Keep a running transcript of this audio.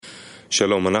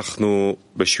שלום, אנחנו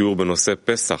בשיעור בנושא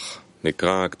פסח.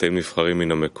 נקרא קטעים נבחרים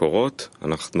מן המקורות.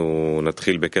 אנחנו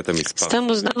נתחיל בקטע מספר.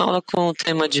 Estamos na aula com o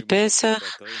tema de Pesach.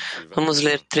 Vamos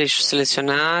ler trechos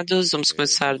selecionados. Vamos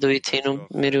começar do item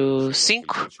número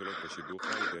 5.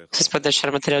 Vocês podem deixar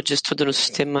material de estudo no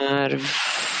sistema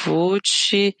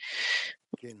Arvut.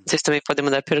 Vocês também podem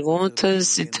mandar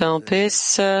perguntas. Então,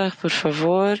 Pesach, por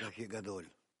favor.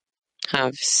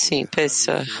 Sim,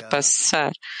 Pesach,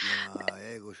 passar.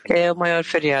 É o maior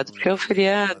feriado, porque é o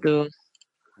feriado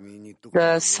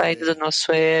da saída do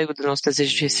nosso ego, do nosso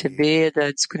desejo de receber,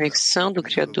 da desconexão do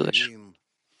Criador,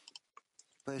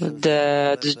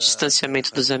 do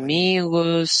distanciamento dos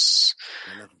amigos.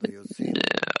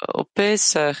 O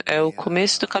Pesach é o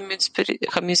começo do caminho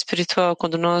espiritual,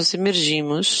 quando nós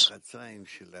emergimos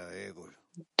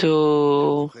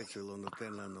do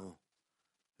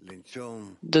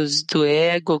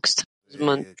ego que está nos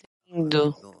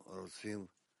mantendo,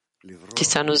 que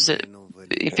está nos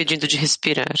impedindo de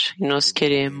respirar. E nós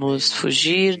queremos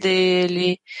fugir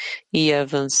dele e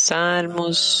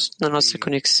avançarmos na nossa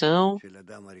conexão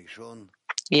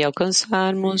e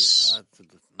alcançarmos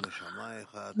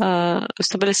o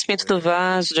estabelecimento do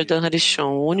vaso de Adam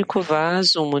Harishon, o único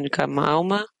vaso, uma única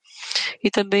alma,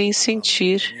 e também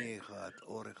sentir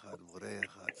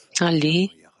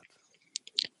ali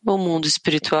o mundo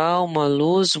espiritual, uma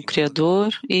luz, um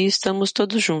Criador, e estamos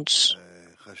todos juntos.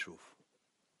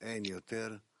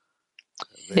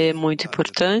 É muito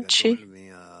importante.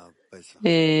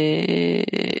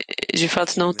 De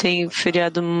fato, não tem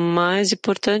feriado mais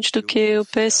importante do que o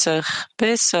Pesach.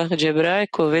 Pesach, de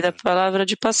hebraico, vem da palavra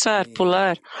de passar,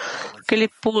 pular. Porque ele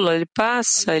pula, ele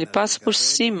passa por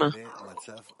cima.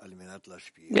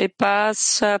 Ele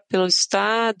passa pelo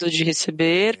estado de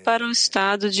receber para o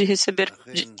estado de receber,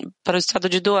 para o estado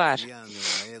de doar.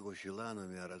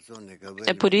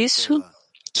 É por isso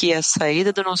que a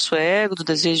saída do nosso ego, do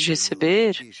desejo de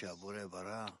receber,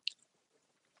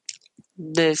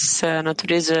 dessa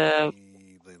natureza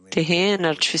terrena,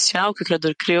 artificial que o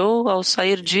Criador criou, ao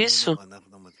sair disso,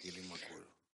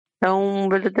 é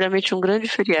verdadeiramente um grande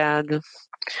feriado.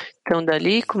 Então,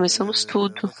 dali começamos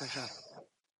tudo.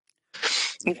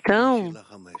 Então,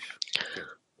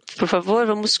 por favor,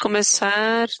 vamos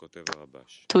começar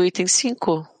do item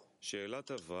 5.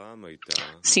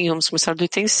 Sim, vamos começar do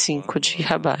item 5 de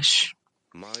Rabash.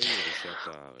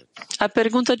 A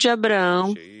pergunta de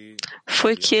Abraão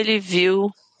foi que ele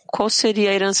viu qual seria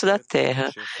a herança da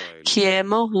terra, que é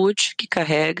Malhut, que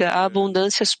carrega a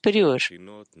abundância superior,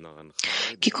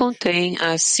 que contém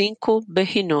as 5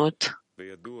 Behinot,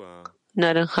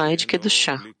 Naranjai de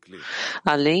Kedushá.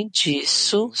 Além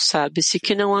disso, sabe-se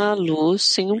que não há luz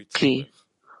sem um Kli,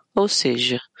 ou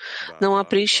seja, não há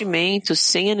preenchimento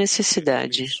sem a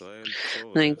necessidade.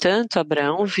 No entanto,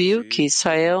 Abraão viu que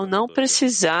Israel não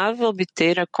precisava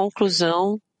obter a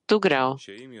conclusão do grau.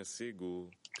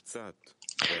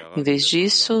 Em vez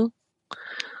disso,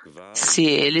 se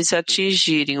eles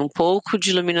atingirem um pouco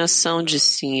de iluminação de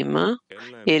cima,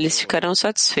 eles ficarão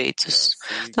satisfeitos.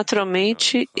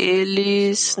 Naturalmente,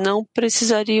 eles não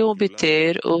precisariam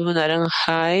obter o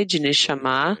Naranjai de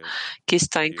Neshama, que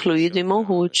está incluído em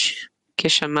Malhut, que é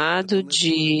chamado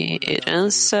de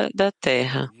herança da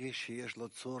terra.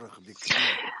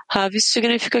 Isso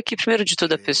significa que, primeiro de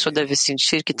tudo, a pessoa deve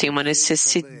sentir que tem uma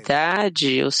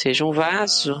necessidade, ou seja, um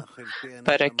vaso,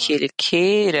 para que ele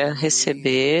queira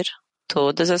receber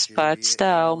todas as partes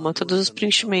da alma, todos os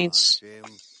preenchimentos,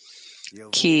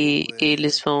 que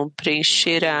eles vão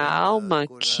preencher a alma,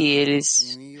 que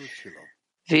eles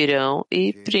virão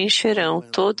e preencherão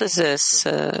toda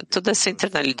essa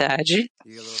internalidade,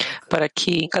 para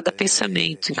que em cada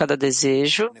pensamento, em cada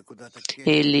desejo,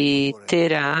 ele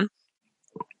terá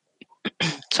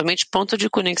somente ponto de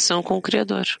conexão com o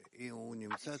Criador.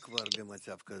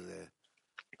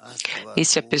 E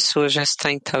se a pessoa já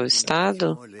está em tal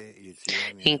estado,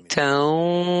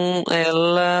 então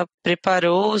ela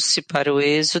preparou-se para o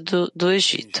êxodo do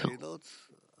Egito.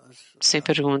 Sem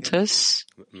perguntas?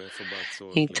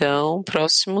 Então,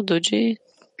 próximo do de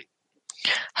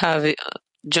Ravi,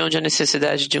 de onde a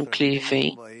necessidade de um Kli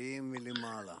vem?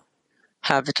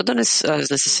 Ravi, todas as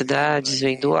necessidades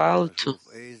vêm do alto.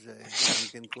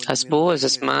 As boas,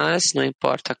 as más, não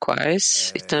importa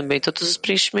quais, e também todos os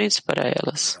preenchimentos para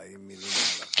elas.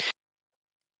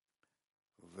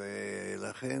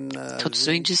 Todos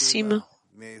vêm de cima.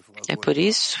 É por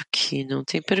isso que não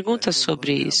tem pergunta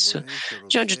sobre isso.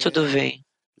 De onde tudo vem?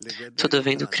 Tudo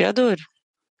vem do Criador,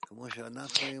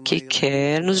 que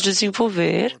quer nos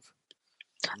desenvolver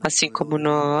Assim como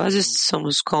nós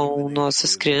somos com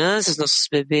nossas crianças, nossos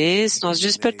bebês, nós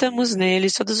despertamos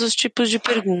neles todos os tipos de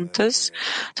perguntas,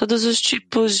 todos os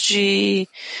tipos de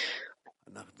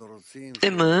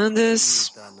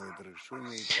demandas.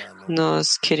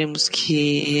 Nós queremos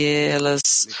que elas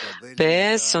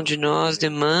peçam de nós,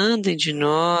 demandem de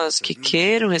nós, que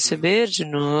queiram receber de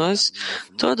nós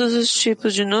todos os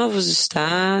tipos de novos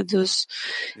estados,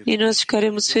 e nós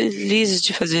ficaremos felizes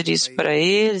de fazer isso para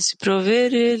eles e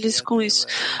prover eles com isso,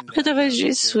 porque através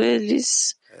disso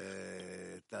eles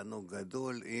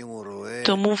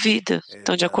tomam vida.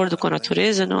 Então, de acordo com a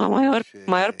natureza, não há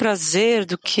maior prazer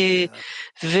do que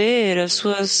ver as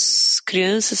suas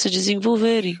crianças se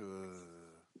desenvolverem.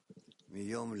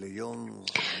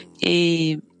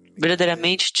 E,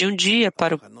 verdadeiramente, de um dia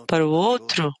para o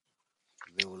outro,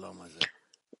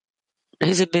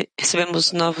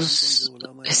 recebemos novos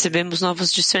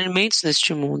discernimentos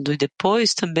neste mundo e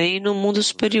depois também no mundo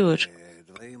superior.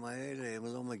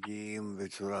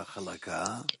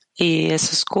 E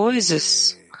essas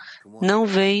coisas não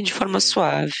vêm de forma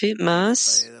suave,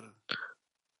 mas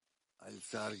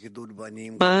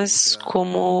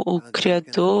como o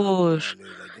Criador,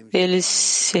 ele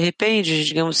se arrepende,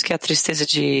 digamos que a tristeza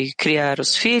de criar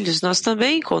os filhos, nós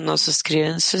também, com nossas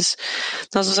crianças,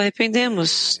 nós nos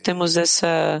arrependemos, temos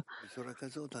essa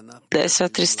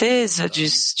tristeza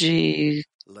de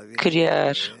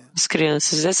criar as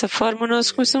crianças. Dessa forma,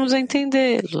 nós começamos a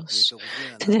entendê-los,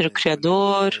 entender o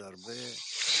Criador,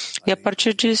 e a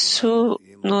partir disso,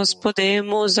 nós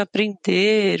podemos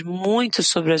aprender muito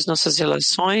sobre as nossas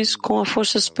relações com a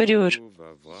força superior.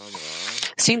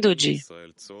 Sim, Dudi.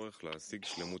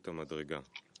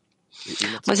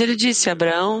 Mas ele disse,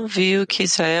 Abraão viu que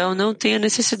Israel não tem a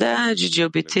necessidade de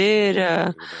obter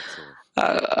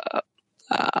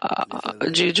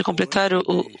de completar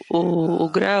o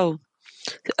grau.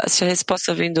 Se a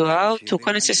resposta vem do alto, qual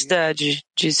a necessidade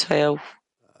de Israel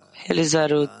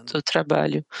realizar o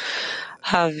trabalho?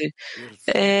 Ravi,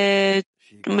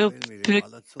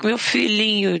 meu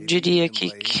filhinho diria que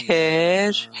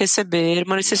quer receber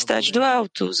uma necessidade do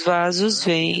alto. Os vasos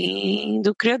vêm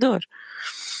do Criador.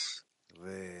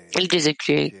 Ele diz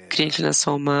que cria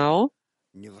inclinação ao mal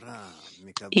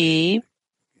e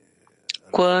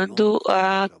quando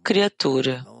a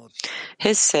criatura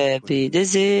recebe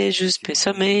desejos,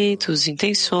 pensamentos,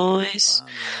 intenções,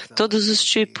 todos os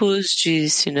tipos de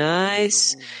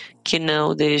sinais que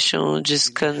não deixam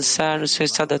descansar no seu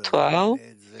estado atual,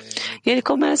 e ele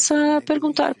começa a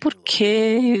perguntar por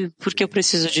quê eu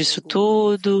preciso disso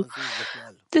tudo,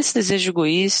 desse desejo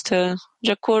egoísta,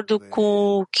 de acordo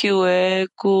com o que o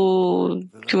ego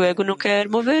não quer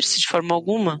mover-se de forma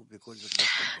alguma.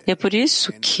 E é por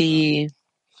isso que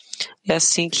é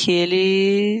assim que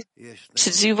ele se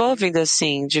desenvolve, ainda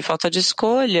assim, de falta de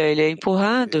escolha, ele é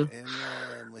empurrado.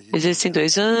 Existem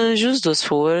dois anjos, duas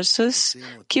forças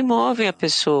que movem a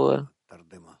pessoa,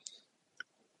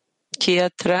 que a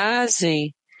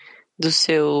trazem do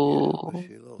seu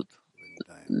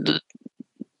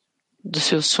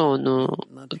sono.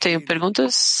 Tenho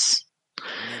perguntas?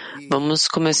 Vamos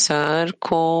começar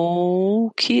com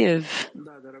Kiev.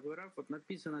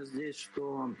 Написано здесь,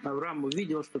 что Авраам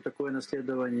увидел, что такое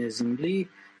наследование земли,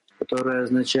 которое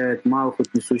означает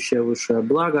Малхут, несущее высшее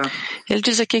благо. Ele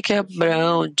diz aqui que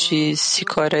Abraão disse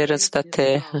qual era a herança da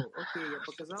terra,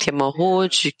 que é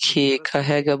Malhut, que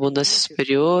carrega a abundância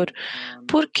superior.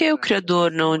 Por que o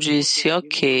Criador não disse,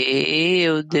 ok,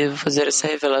 eu devo fazer essa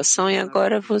revelação e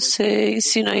agora você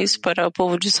ensina isso para o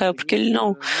povo de Israel? Porque ele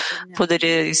não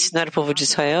poderia ensinar o povo de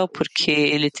Israel, porque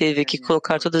ele teve que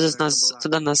colocar toda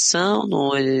a nação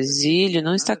no exílio.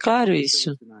 Não está claro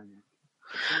isso.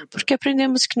 Porque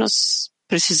aprendemos que nós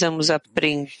precisamos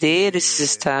aprender esses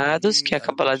estados que a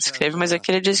Kabbalah descreve, mas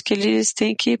aqui ele diz que eles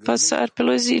têm que passar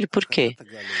pelo exílio. Por quê?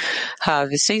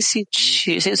 Ravi, sem o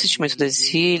sentimento do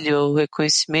exílio, o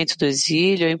reconhecimento do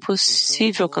exílio, é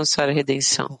impossível alcançar a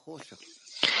redenção.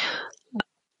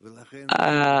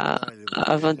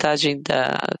 A vantagem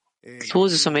da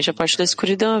luz é somente a parte da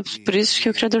escuridão, por isso que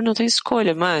o Criador não tem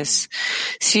escolha, mas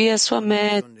se a sua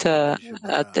meta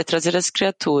é trazer as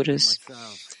criaturas,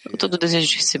 todo o desejo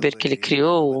de receber que ele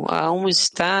criou, há um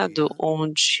estado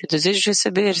onde o desejo de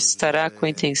receber estará com a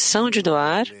intenção de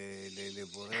doar.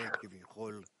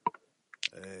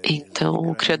 Então,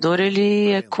 o Criador, ele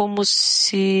é como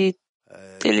se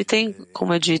ele tem,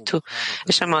 como é dito,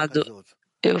 é chamado,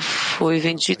 eu fui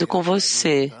vendido com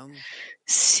você.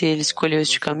 Se ele escolheu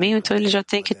este caminho, então ele já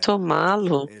tem que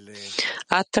tomá-lo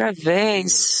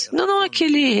através, não é que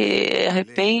ele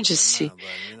arrepende-se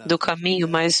do caminho,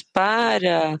 mas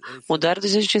para mudar o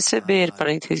desejo de receber, para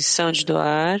a intenção de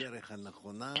doar,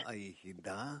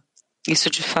 Isso,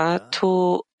 de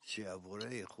fato,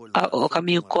 é o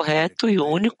caminho correto e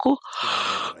único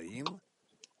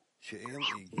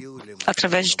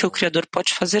através de que o Criador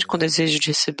pode fazer com o desejo de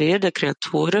receber da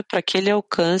criatura para que ele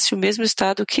alcance o mesmo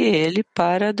estado que ele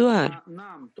para doar.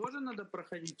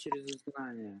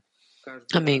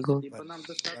 Amigo,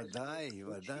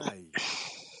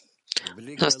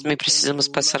 nós também precisamos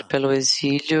passar pelo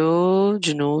exílio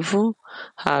de novo.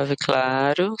 Ave,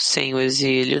 claro, sem o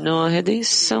exílio não há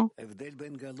redenção.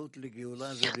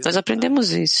 Nós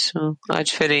aprendemos isso. A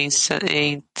diferença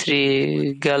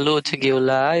entre Galut e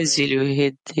Geulah, exílio e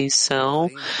redenção,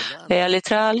 é a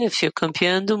letra Aleph, o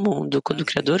campeão do mundo, quando o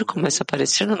Criador começa a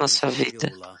aparecer na nossa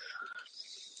vida.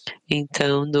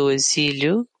 Então, do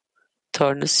exílio,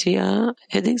 torna-se a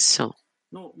redenção.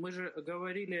 Мы же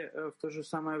говорили в то же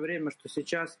самое время, что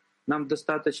сейчас нам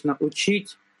достаточно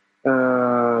учить.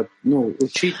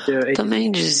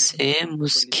 Também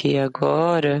dizemos que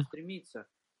agora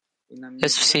é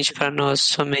suficiente para nós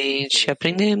somente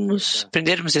aprendermos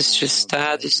estes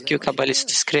estados que o cabalista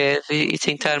descreve e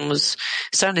tentarmos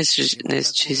estar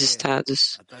nestes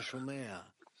estados.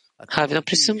 Ravi, não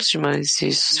precisamos de mais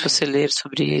isso. Se você ler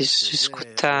sobre isso,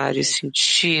 escutar e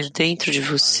sentir dentro de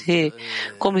você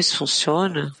como isso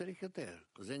funciona,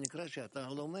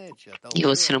 e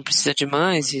você não precisa de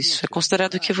mais isso, é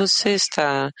considerado que você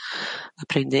está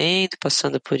aprendendo,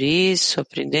 passando por isso,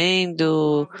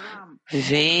 aprendendo,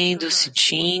 vivendo,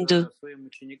 sentindo.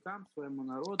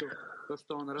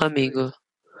 Amigo,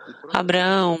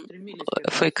 Abraão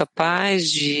foi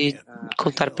capaz de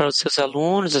contar para os seus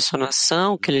alunos a sua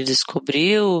nação, que ele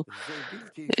descobriu.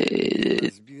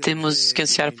 Temos que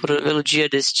ansiar pelo dia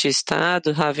deste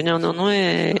estado. Ravi, não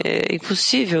é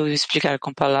impossível explicar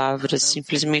com palavras,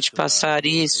 simplesmente passar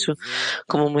isso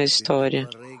como uma história.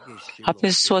 A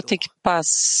pessoa tem que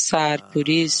passar por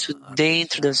isso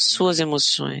dentro das suas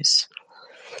emoções,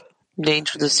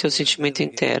 dentro do seu sentimento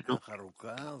interno.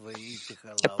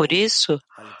 É por isso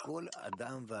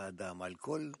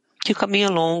que o caminho é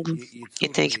longo e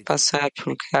tem que passar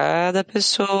por cada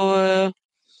pessoa,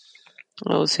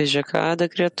 ou seja, cada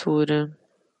criatura.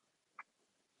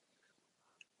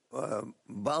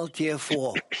 Baltia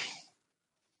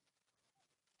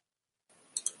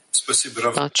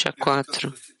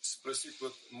 4.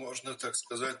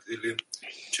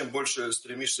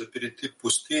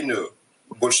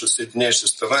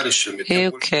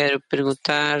 Eu quero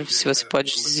perguntar se você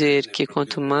pode dizer que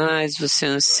quanto mais você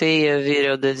anseia vir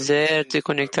ao deserto e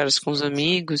conectar-se com os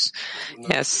amigos,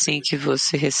 é assim que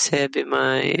você recebe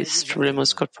mais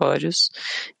problemas corpóreos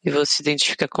e você se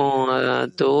identifica com a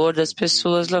dor das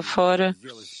pessoas lá fora.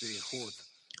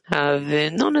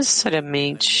 Não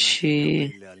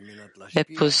necessariamente é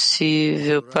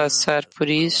possível passar por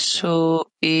isso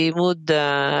e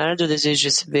mudar do desejo de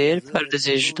receber para o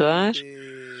desejo de doar.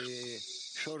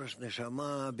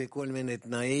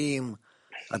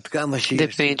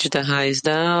 Depende da raiz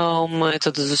da alma,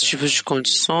 todos os tipos de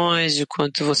condições, de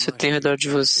quanto você tem ao redor de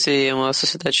você, uma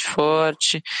sociedade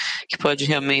forte, que pode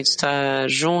realmente estar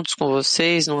juntos com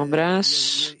vocês num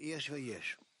abraço.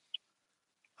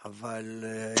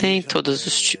 Tem todos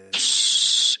os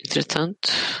tipos.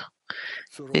 Entretanto,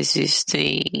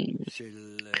 existem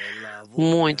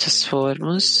muitas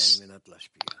formas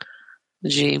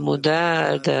de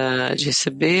mudar, de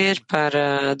receber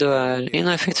para doar. E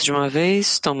não é feito de uma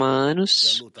vez, toma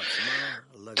anos,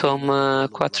 toma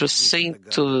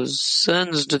 400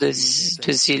 anos do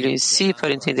exílio em si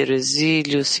para entender o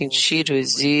exílio, sentir o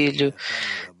exílio.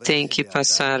 Tem que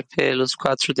passar pelos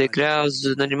 4 degraus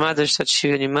do animado,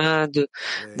 agitativo e animado,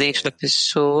 dentro da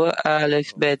pessoa,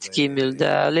 Aleph, Bet, Gimel,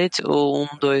 Dalet, ou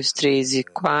 1, 2, 3 e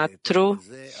 4.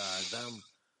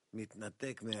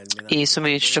 E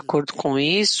somente de acordo com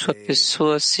isso, a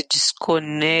pessoa se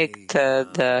desconecta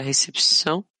da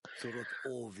recepção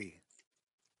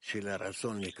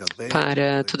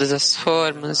para todas as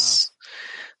formas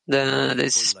da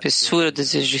espessura, do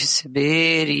desejo de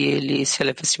receber, e ele se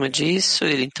eleva acima disso,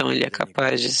 então ele é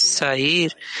capaz de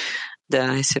sair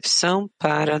da recepção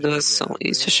para a doação.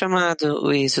 Isso é chamado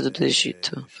o êxodo do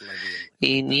Egito.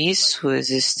 E nisso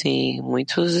existem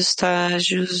muitos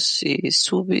estágios e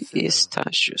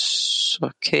subestágios,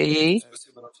 ok?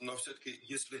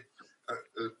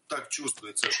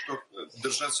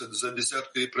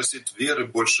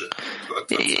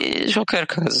 De qualquer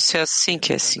caso, se é assim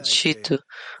que é sentido,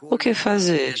 o que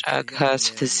fazer?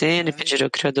 Agarrar-se a dezena e pedir ao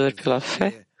Criador pela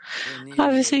fé? A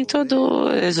visão em todo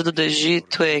o êxodo do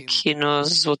Egito é que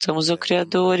nós voltamos ao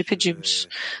Criador e pedimos,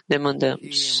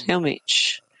 demandamos,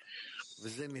 realmente.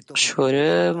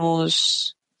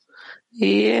 Choramos,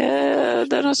 E é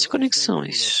da nossa conexão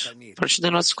isso, a partir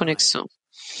da nossa conexão.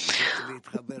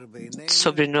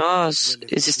 Sobre nós,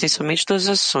 existem somente duas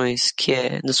ações, que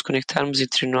é nos conectarmos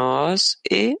entre nós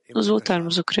e nos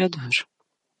voltarmos ao Criador.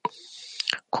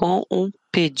 Com um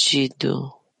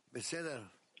pedido.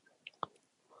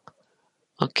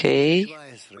 Ok?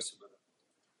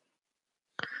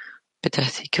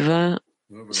 Petah Tikva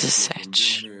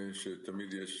 17.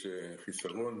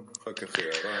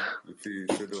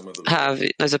 Ravi,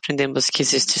 nós aprendemos que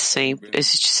existe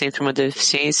sempre uma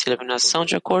deficiência e iluminação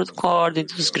de acordo com a ordem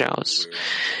dos graus.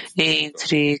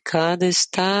 Entre cada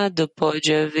estado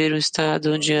pode haver um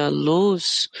estado onde a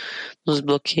luz nos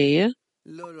bloqueia.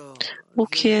 O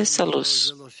que é essa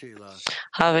luz?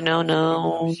 Ravi,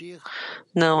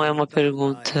 não é uma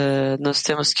pergunta. Nós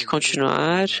temos que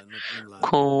continuar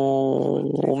com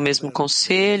o mesmo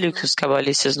conselho que os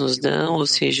cabalistas nos dão, ou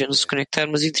seja, nos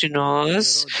conectarmos entre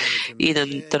nós e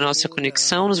da nossa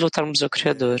conexão nos voltarmos ao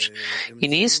Criador. E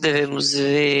nisso devemos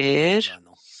ver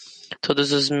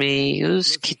todos os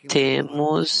meios que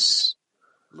temos.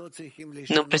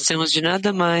 Não precisamos de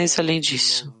nada mais além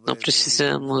disso. Não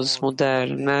precisamos mudar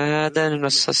nada nas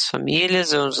nossas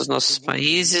famílias, ou nos nossos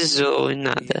países, ou em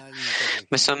nada.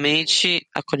 Mas somente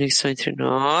a conexão entre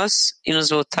nós e nos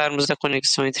voltarmos da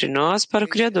conexão entre nós para o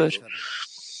Criador.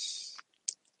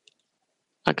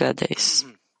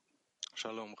 H10.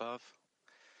 Shalom, Rav.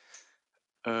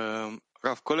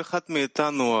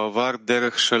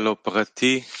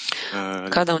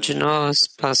 Cada um de nós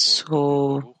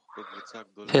passou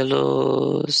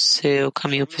pelo seu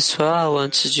caminho pessoal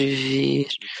antes de vir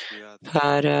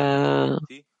para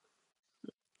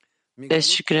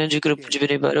este grande grupo de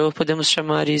Bnei Baruch. Podemos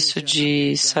chamar isso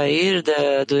de sair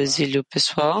do exílio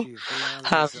pessoal?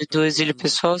 Do exílio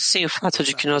pessoal, sim, o fato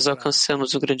de que nós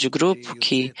alcançamos o grande grupo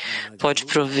que pode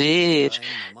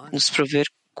nos prover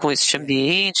com este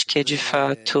ambiente, que é de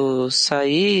fato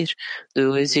sair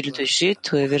do exílio do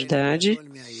Egito, é verdade?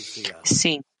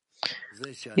 Sim.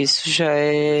 Isso já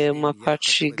é uma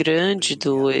parte grande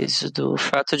do êxodo, o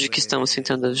fato de que estamos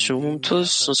sentando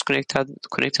juntos, nos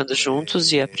conectando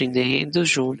juntos e aprendendo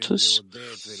juntos.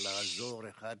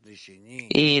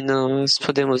 E nós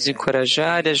podemos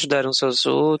encorajar e ajudar uns aos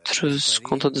outros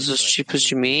com todos os tipos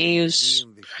de meios.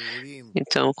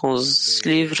 Então, com os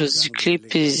livros de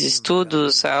clipes,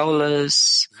 estudos,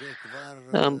 aulas,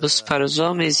 ambos para os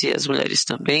homens e as mulheres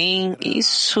também.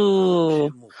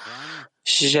 Isso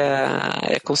já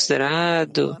é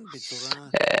considerado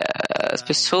as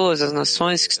pessoas, as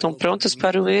nações que estão prontas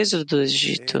para o êxodo do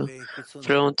Egito,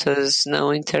 prontas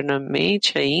não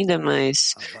internamente ainda,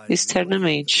 mas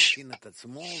externamente.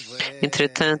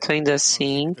 Entretanto, ainda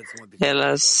assim,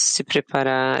 elas se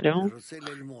prepararam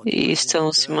e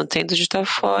estão se mantendo de tal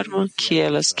forma que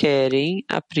elas querem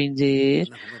aprender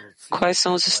quais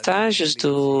são os estágios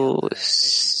do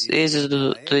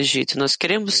êxodo do Egito. Nós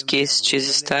queremos que estes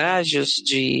estágios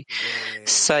de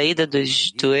saída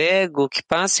do ego que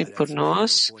passem por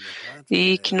nós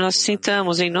e que nós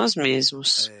sintamos em nós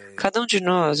mesmos, cada um de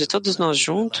nós e todos nós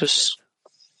juntos,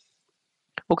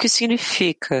 o que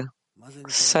significa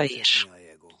sair.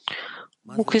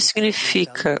 O que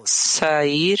significa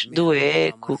sair do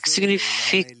ego? O que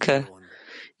significa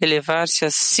elevar-se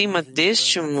acima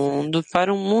deste mundo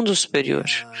para um mundo superior?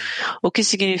 O que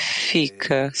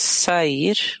significa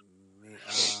sair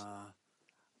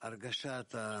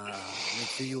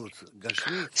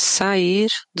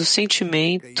do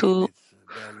sentimento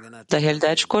da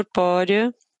realidade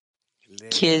corpórea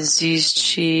que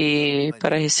existe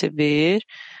para receber,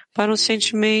 para um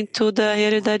sentimento da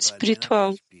realidade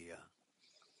espiritual,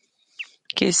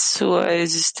 que sua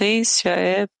existência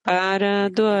é para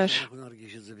doar.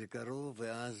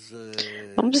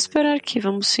 Vamos esperar que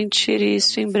vamos sentir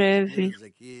isso em breve.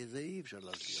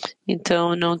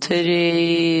 Então, não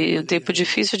terei um tempo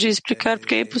difícil de explicar,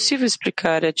 porque é impossível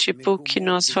explicar. É tipo que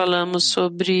nós falamos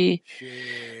sobre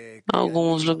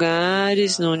alguns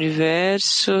lugares no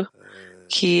universo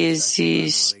que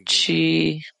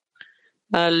existe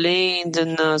além da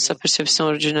nossa percepção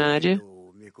ordinária,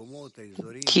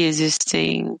 que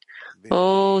existem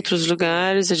outros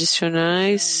lugares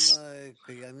adicionais,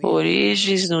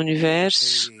 origens no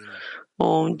universo,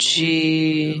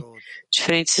 onde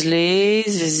diferentes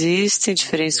leis existem,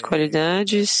 diferentes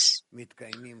qualidades,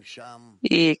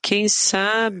 e quem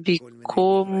sabe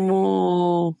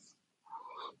como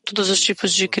todos os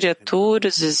tipos de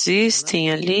criaturas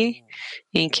existem ali,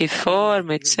 em que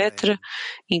forma, etc.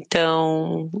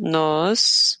 Então,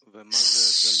 nós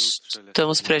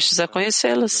estamos prestes a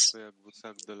conhecê-las.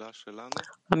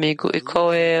 Amigo, e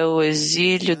qual é o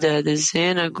exílio da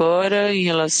dezena agora em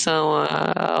relação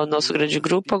ao nosso grande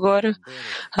grupo agora?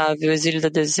 O exílio da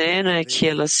dezena é que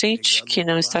ela sente que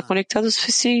não está conectada o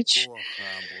suficiente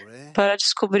para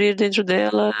descobrir dentro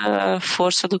dela a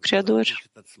força do Criador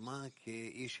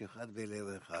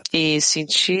e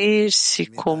sentir-se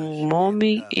como um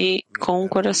homem e com um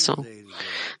coração.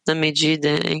 Na medida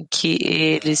em que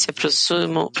eles se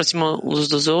aproximam uns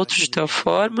dos outros de tal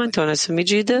forma, então nessa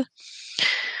medida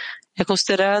é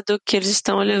considerado que eles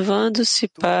estão elevando-se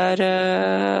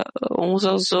para uns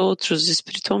aos outros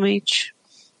espiritualmente.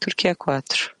 Turquia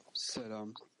 4.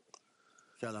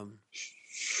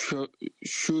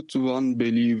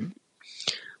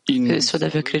 A pessoa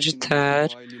deve acreditar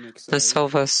na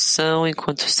salvação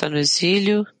enquanto está no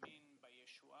exílio.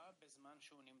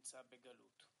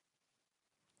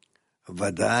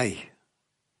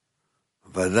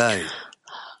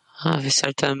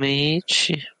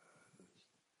 Certamente.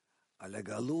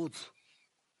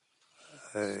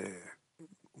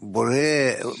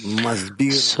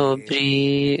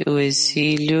 Sobre o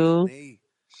exílio,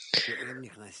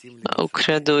 o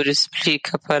Criador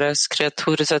explica para as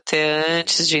criaturas até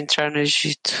antes de entrar no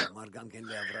Egito,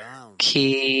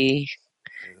 que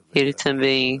ele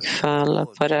também fala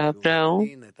para Abraão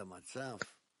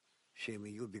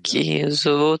que os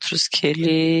outros, que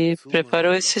ele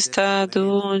preparou esse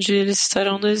estado onde eles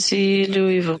estarão no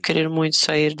exílio e vão querer muito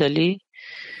sair dali.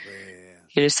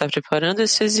 Ele está preparando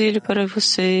esse exílio para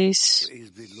vocês.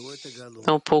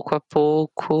 Então, pouco a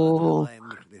pouco,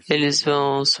 eles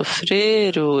vão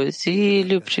sofrer o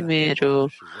exílio.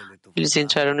 Primeiro, eles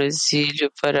entraram no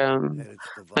exílio para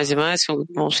mais e mais, um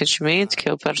bom sentimento, que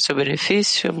é para o seu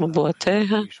benefício, uma boa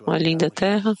terra, uma linda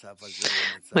terra.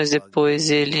 Mas depois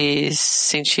eles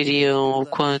sentiriam o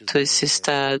quanto esse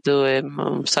estado é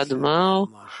um estado mau.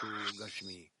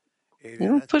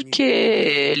 Não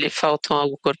porque lhe falta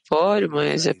algo corpóreo,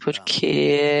 mas é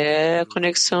porque é a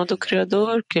conexão do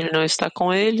Criador, que ele não está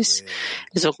com eles.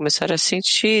 Eles vão começar a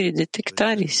sentir e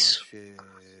detectar isso.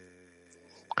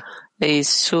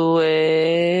 Isso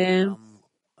é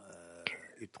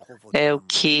o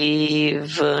que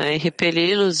vai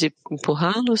repeli-los e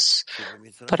empurrá-los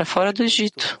para fora do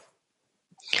Egito.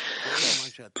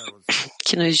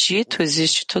 Que no Egito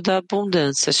existe toda a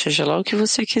abundância, seja lá o que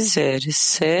você quiser,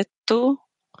 exceto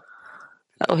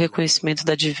o reconhecimento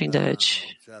da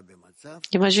divindade.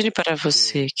 Imagine para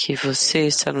você que você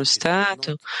está no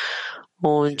estado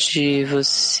onde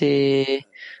você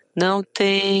não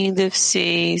tem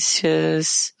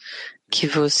deficiências que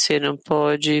você não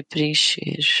pode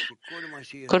preencher,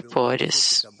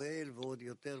 corpóreas.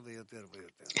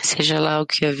 Seja lá o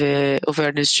que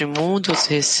houver neste mundo,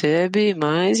 você recebe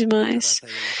mais e mais.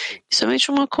 E somente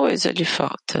uma coisa lhe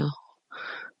falta: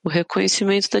 o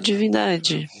reconhecimento da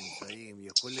divindade.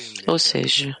 Ou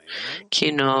seja,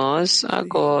 que nós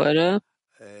agora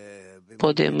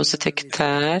podemos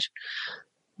detectar,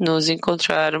 nos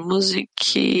encontrarmos e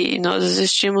que nós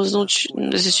existimos no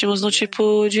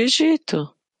tipo de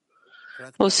Egito.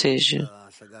 Ou seja,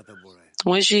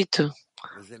 um Egito,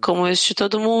 como este de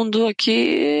todo mundo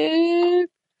aqui,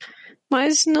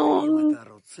 mas não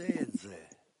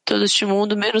todo este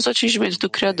mundo menos o atingimento do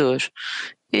Criador.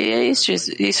 E isso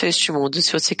é este mundo.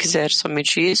 Se você quiser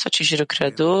somente isso, atingir o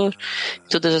Criador,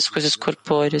 todas as coisas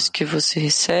corpóreas que você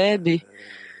recebe,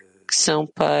 que são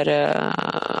para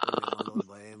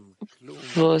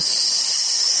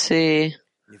você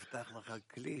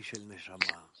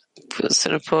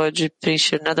não pode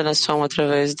preencher nada na sua alma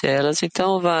através delas,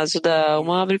 então o vaso da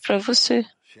alma abre para você.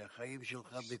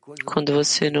 Quando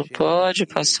você não pode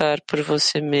passar por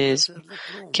você mesmo,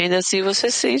 que ainda assim você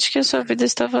sente que a sua vida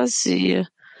está vazia,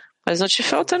 mas não te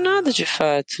falta nada de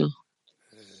fato.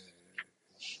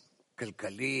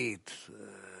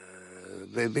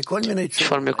 De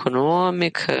forma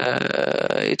econômica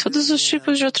e todos os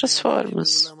tipos de outras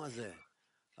formas.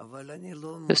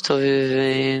 Eu estou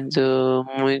vivendo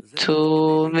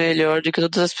muito melhor do que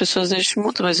todas as pessoas neste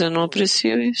mundo, mas eu não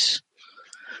aprecio isso.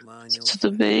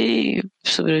 Tudo bem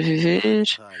sobreviver,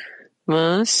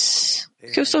 mas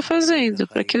o que eu estou fazendo?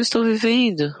 Para que eu estou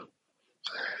vivendo?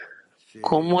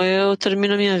 Como eu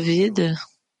termino a minha vida?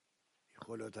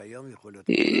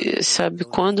 E sabe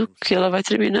quando que ela vai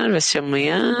terminar? Vai ser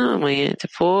amanhã, amanhã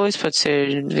depois, pode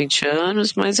ser 20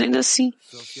 anos, mas ainda assim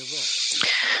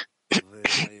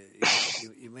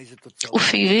o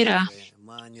fim virá.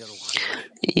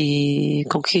 E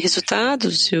com que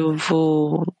resultados eu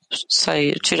vou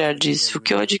tirar disso? O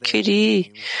que eu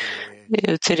adquiri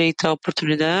eu terei tal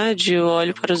oportunidade, eu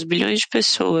olho para os bilhões de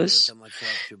pessoas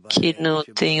que não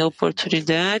têm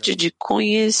oportunidade de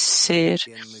conhecer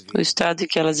o estado em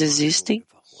que elas existem,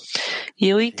 e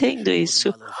eu entendo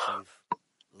isso.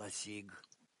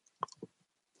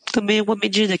 Também em alguma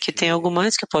medida que tem algo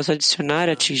mais que eu posso adicionar,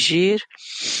 atingir,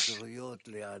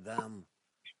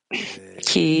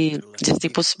 que existem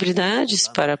possibilidades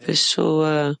para a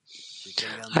pessoa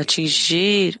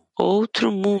atingir outro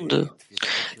mundo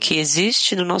que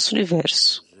existe no nosso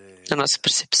universo, na nossa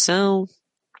percepção.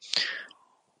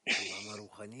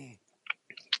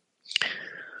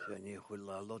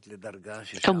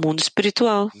 É um mundo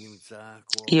espiritual.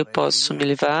 E eu posso me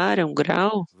levar a um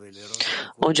grau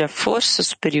onde a força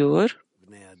superior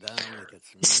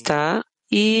está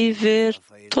e ver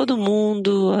todo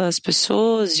mundo, as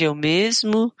pessoas e eu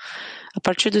mesmo, a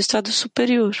partir do estado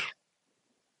superior.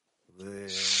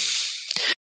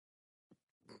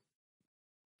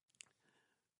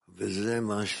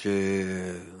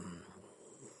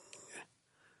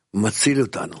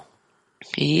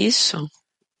 E isso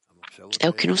é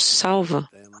o que nos salva.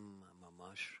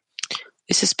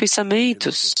 Esses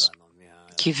pensamentos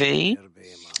que vêm,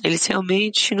 eles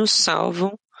realmente nos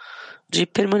salvam de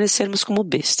permanecermos como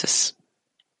bestas.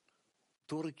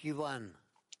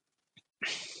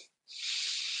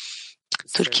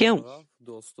 Turquião.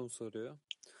 Dostum soruyor.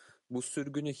 Bu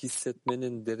sürgünü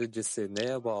hissetmenin derecesi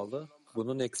neye bağlı?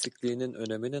 Bunun eksikliğinin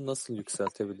önemini nasıl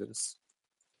yükseltebiliriz?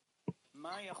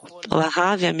 Olá,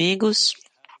 Ravi, amigos.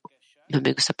 Meu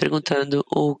amigo está perguntando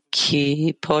o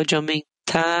que pode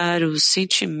aumentar o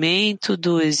sentimento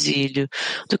do exílio.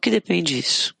 Do que depende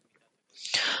isso?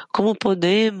 Como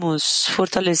podemos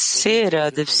fortalecer a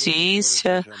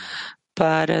deficiência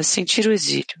para sentir o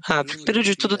exílio? Primeiro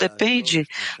de tudo, depende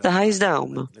da raiz da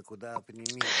alma.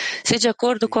 Se de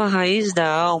acordo com a raiz da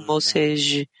alma, ou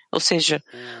seja,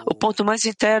 o ponto mais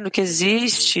interno que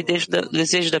existe dentro do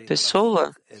desejo da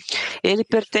pessoa, ele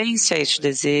pertence a este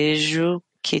desejo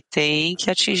que tem que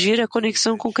atingir a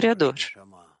conexão com o Criador.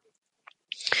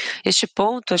 Este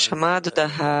ponto é chamado da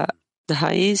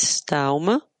raiz da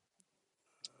alma.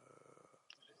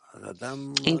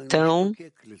 Então,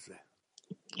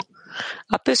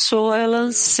 a pessoa, ela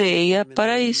anseia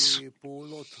para isso.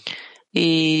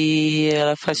 E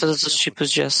ela faz todos os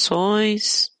tipos de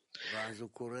ações.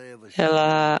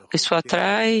 Isso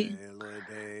atrai.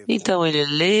 Então, ele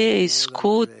lê,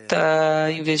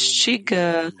 escuta,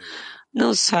 investiga,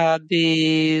 não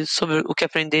sabe sobre o que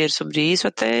aprender sobre isso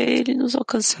até ele nos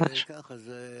alcançar.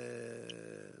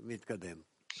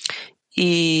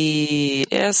 E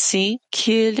é assim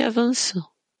que ele avança.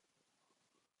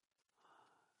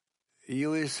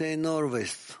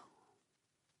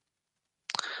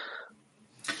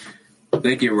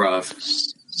 Thank you, Rav.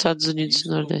 Estados Unidos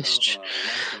do Nordeste.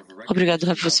 Obrigado,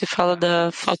 Rav. Você fala da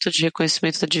falta de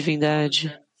reconhecimento da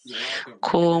divindade.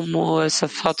 Como essa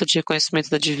falta de reconhecimento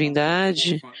da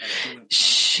divindade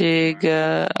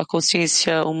chega à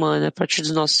consciência humana a partir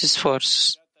dos nossos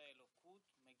esforços.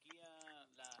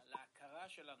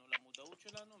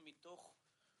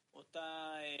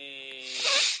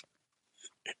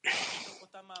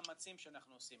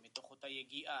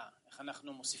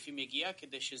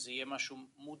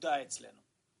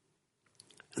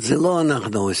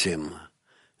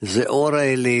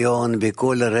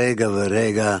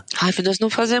 Nós não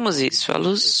fazemos isso. A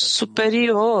luz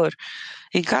superior,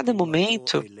 em cada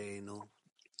momento,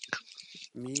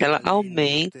 ela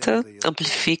aumenta,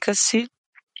 amplifica-se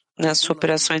na sua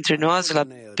operação entre nós, ela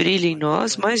brilha em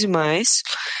nós mais e mais,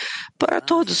 para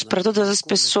todos, para todas as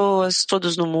pessoas,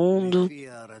 todos no mundo.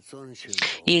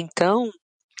 E então,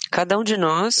 cada um de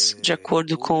nós, de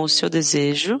acordo com o seu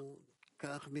desejo,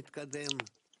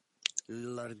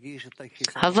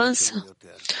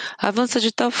 avança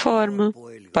de tal forma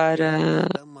para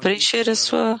preencher a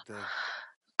sua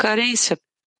carência.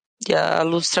 E a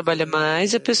luz trabalha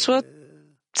mais e a pessoa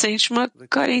sente uma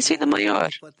carência ainda maior.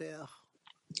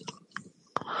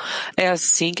 É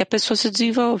assim que a pessoa se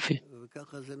desenvolve.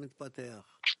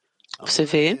 Você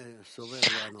vê?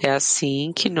 É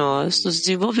assim que nós nos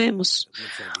desenvolvemos.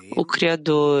 O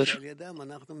Criador,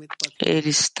 ele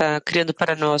está criando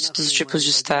para nós todos os tipos de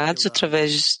estados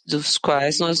através dos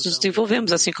quais nós nos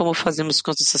desenvolvemos. Assim como fazemos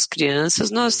com essas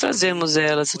crianças, nós trazemos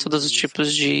elas a todos os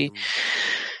tipos de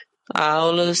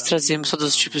aulas, trazemos todos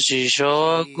os tipos de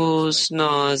jogos,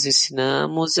 nós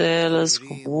ensinamos elas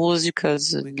com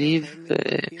músicas,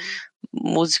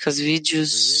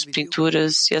 vídeos,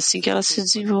 pinturas, e é assim que elas se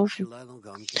desenvolvem.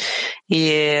 E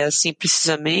é assim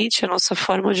precisamente a nossa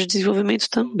forma de desenvolvimento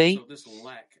também.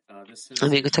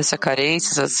 amigo, tem essa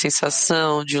carência, essa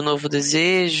sensação de um novo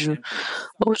desejo,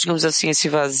 ou digamos assim, esse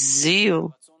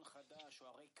vazio,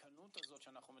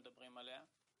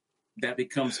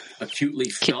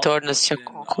 que torna-se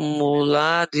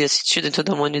acumulado e assistido em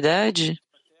toda a humanidade?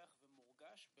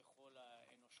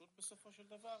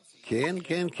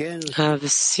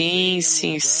 Sim,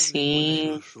 sim,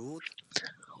 sim.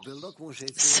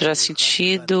 Será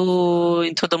sentido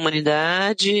em toda a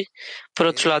humanidade. Por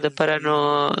outro lado, é para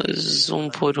nós,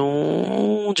 um por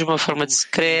um, de uma forma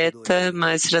discreta,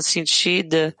 mas será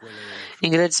sentida em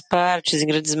grandes partes, em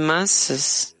grandes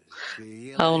massas,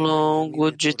 ao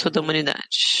longo de toda a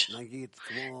humanidade.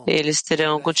 Eles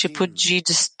terão algum tipo de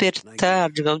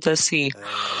despertar, digamos assim,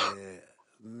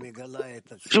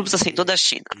 toda a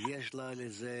China.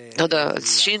 Toda a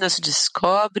China se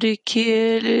descobre que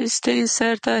eles têm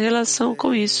certa relação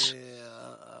com isso.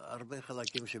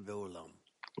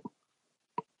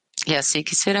 É assim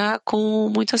que será com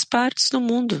muitas partes do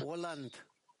mundo.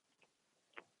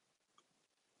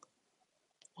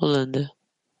 Holanda.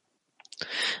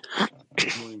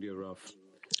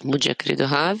 Bom dia, querido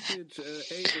Rav.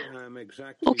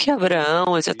 O que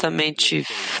Abraão exatamente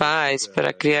faz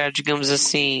para criar, digamos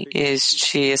assim,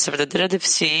 essa verdadeira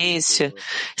deficiência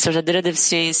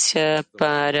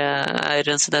para a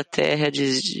herança da terra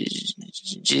de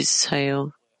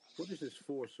Israel?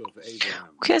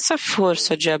 O que é essa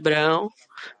força de Abraão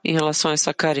em relação a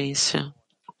essa carência?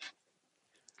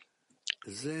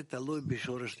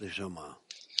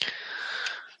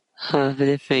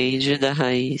 Depende da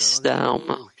raiz da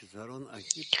alma.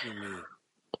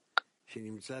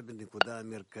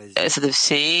 Essa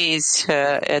deficiência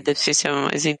é a deficiência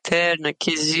mais interna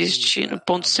que existe no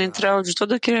ponto central de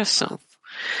toda a criação.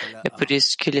 É por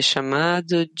isso que ele é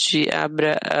chamado de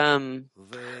Abraham.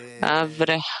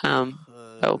 Abraham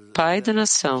é o pai da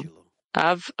nação.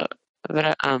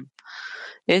 Abraham.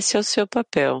 Esse é o seu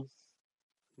papel.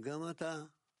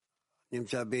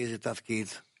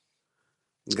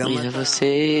 E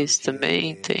vocês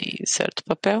também têm certo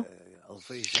papel.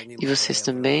 E vocês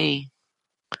também,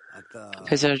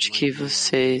 apesar de que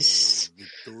vocês,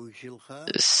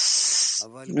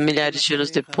 milhares de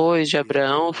anos depois de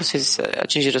Abraão, vocês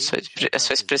atingiram a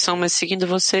sua expressão, mas seguindo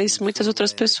vocês, muitas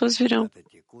outras pessoas virão.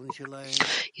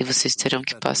 E vocês terão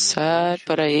que passar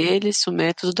para eles o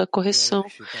método da correção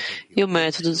e o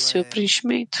método do seu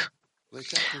preenchimento,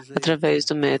 através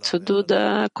do método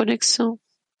da conexão.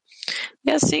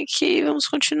 É assim que vamos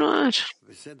continuar.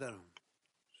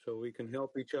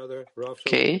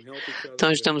 Ok? Então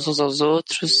ajudamos uns aos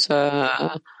outros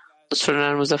a nos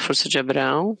tornarmos a força de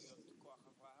Abraão.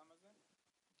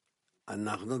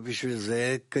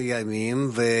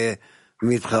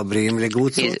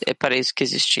 E é para isso que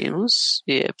existimos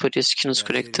e é por isso que nos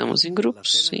conectamos em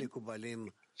grupos, sim.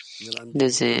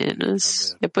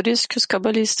 Dezenas. É por isso que os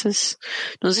cabalistas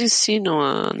nos ensinam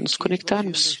a nos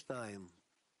conectarmos.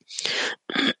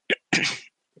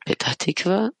 Petah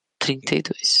Tikva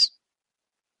 32.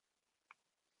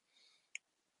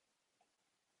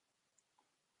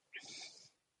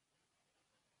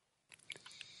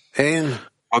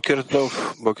 בוקר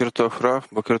טוב רב,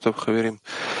 בוקר טוב חברים.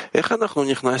 איך אנחנו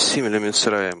נכנסים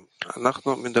למצרים?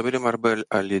 אנחנו מדברים הרבה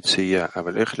על יציאה,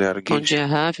 אבל איך להרגיש? Bom dia,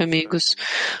 Rav, amigos.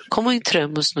 Como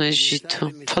entramos no Egito?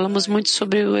 Falamos muito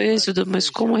sobre o êxodo, mas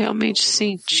como realmente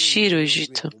sentir o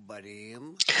Egito?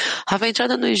 A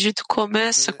entrada no Egito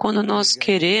começa quando nós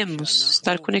queremos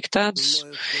estar conectados.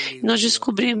 E nós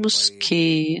descobrimos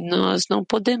que nós não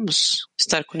podemos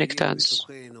estar conectados.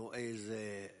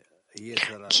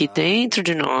 Que dentro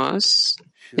de nós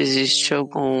existe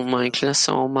alguma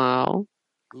inclinação ao mal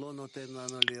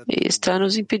e está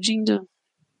nos impedindo,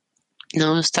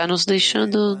 não está nos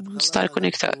deixando estar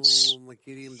conectados.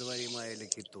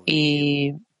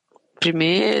 E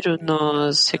primeiro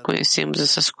nós reconhecemos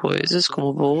essas coisas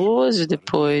como boas e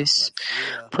depois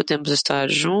podemos estar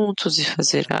juntos e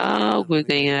fazer algo e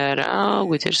ganhar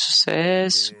algo e ter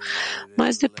sucesso.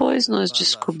 Mas depois nós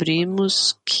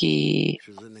descobrimos que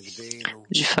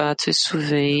de fato isso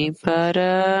vem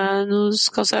para nos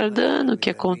causar dano, que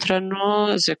é contra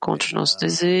nós, é contra o nosso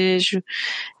desejo.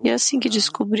 E é assim que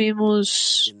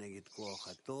descobrimos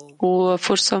a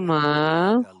força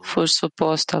má, força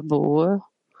oposta à boa,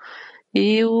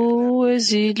 e o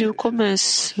exílio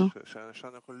começa.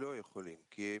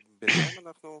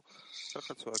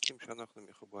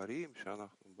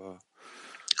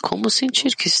 Como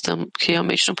sentir que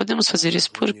realmente não podemos fazer isso?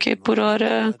 Porque, por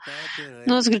hora,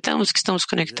 nós gritamos que estamos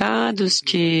conectados,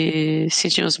 que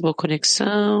sentimos boa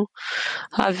conexão.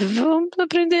 Vamos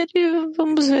aprender e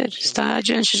vamos ver. Está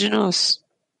diante de nós.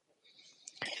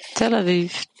 Tel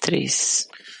Aviv 3.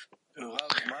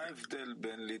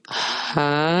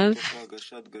 Rav,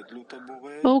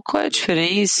 ou qual é a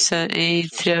diferença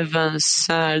entre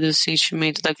avançar do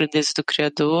sentimento da grandeza do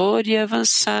Criador e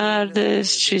avançar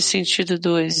deste sentido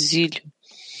do exílio?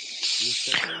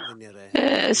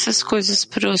 Essas coisas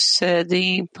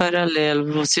procedem em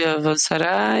paralelo. Você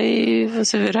avançará e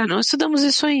você verá. Não estudamos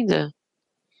isso ainda.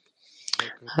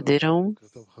 Aderam.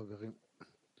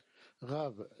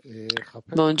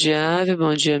 Bom dia, Ave.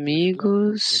 Bom dia,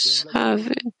 amigos.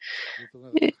 Ave.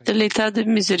 Deleitado e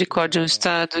misericórdia é um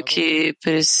estado que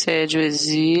precede o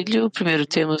exílio. Primeiro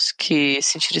temos que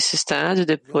sentir esse estado,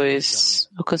 depois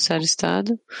alcançar esse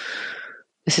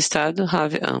estado.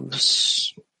 Ave,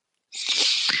 ambos.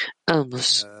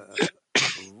 Ambos.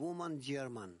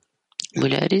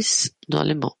 Mulheres no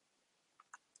alemão.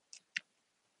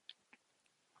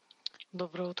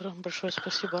 Доброе утро. Большое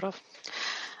спасибо, Раф.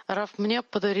 Раф, мне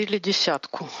подарили 10,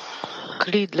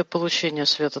 клей для получения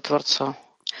света Творца.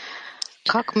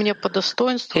 Как мне по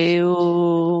достоинству...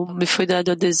 Me foi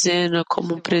dado a dezena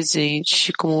como um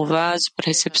presente, como um vaso para a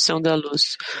recepção da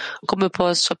luz. Como eu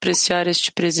posso apreciar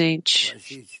este presente?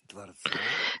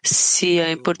 Se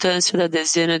a importância da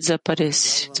dezena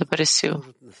desapareceu.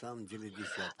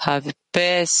 Rav,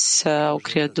 peça ao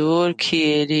Criador que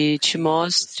ele te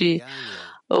mostre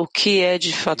o que é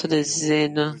de fato a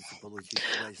dezena,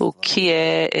 o que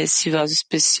é esse vaso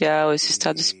especial, esse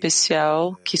estado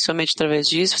especial, que somente através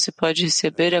disso você pode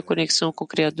receber a conexão com o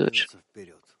Criador.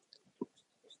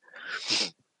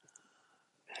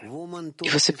 E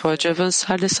você pode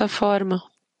avançar dessa forma.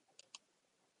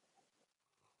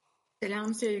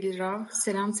 Selam sevgili Rav,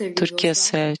 selam sevgili Turquia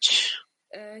dostlar. 7.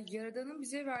 Yaradan'ın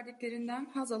bize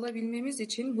verdiklerinden haz alabilmemiz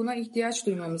için buna ihtiyaç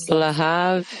duymamız Olá, lazım.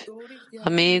 Rav, Doğru ihtiyacı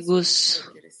amigos. nasıl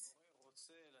hissedebiliriz?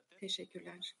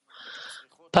 Teşekkürler.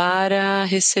 Para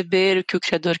receber o que o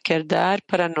Criador quer dar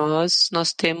para nós,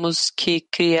 nós temos que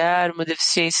criar uma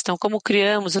deficiência. Então, como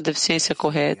criamos a deficiência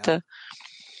correta?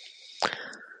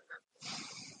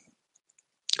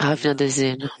 Rav na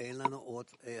dezena.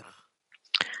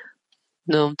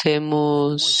 Não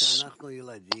temos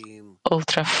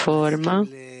outra forma.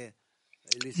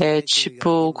 É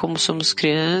tipo como somos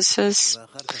crianças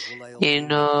e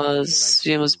nós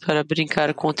viemos para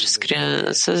brincar com outras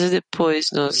crianças e depois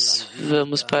nós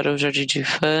vamos para o jardim de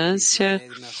infância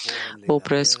ou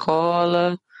para a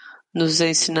escola. Nos é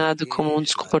ensinado como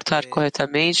nos comportar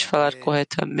corretamente, falar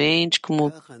corretamente,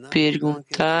 como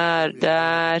perguntar,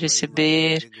 dar,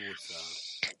 receber.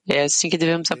 É assim que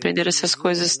devemos aprender essas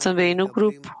coisas também no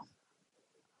grupo.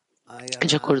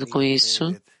 De acordo com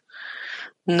isso,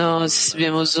 nós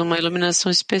vemos uma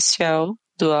iluminação especial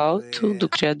do alto, do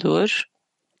Criador.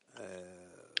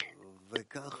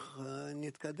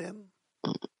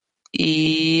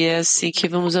 E é assim que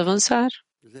vamos avançar.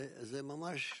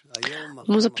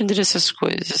 Vamos aprender essas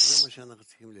coisas.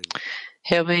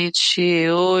 Realmente,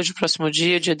 hoje, o próximo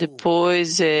dia, o dia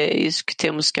depois, é isso que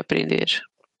temos que aprender.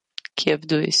 Kiev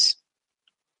 2.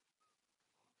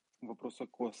 Вопрос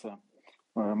Коса.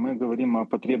 Мы говорим о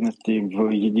потребности в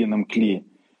едином клее.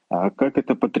 Как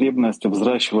эта потребность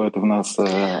взращивает в нас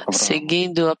Авраама?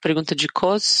 Seguindo a pergunta de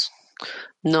Kos,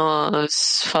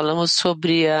 nós falamos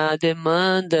sobre a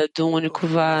demanda do único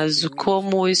vaso,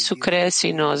 como isso cresce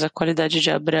em nós, a qualidade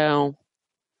de Abraão.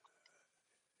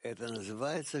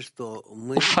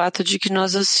 O fato de que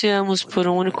nós ansiamos por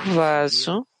um único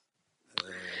vaso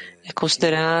é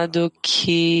considerado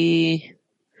que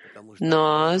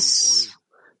nós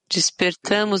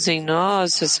despertamos em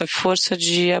nós essa força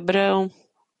de Abraão.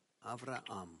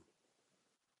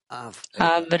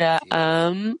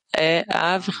 Abraão é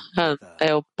Avraham,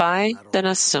 é o pai da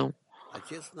nação.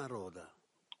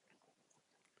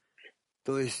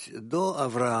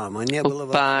 O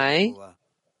pai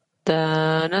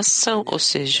da nação, ou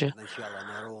seja,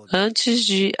 antes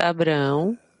de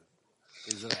Abraão,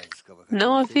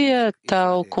 não havia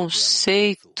tal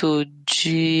conceito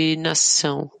de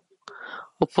nação.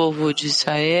 O povo de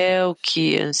Israel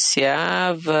que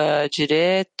ansiava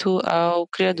direto ao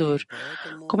Criador.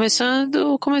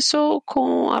 Começou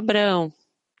com Abraão.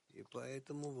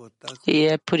 E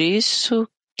é por isso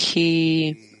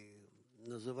que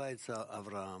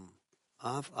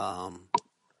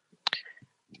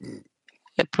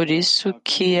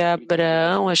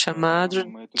Abraão é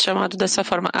chamado dessa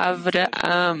forma,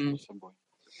 Avraham.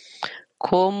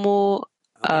 Como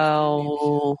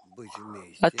ao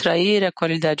atrair a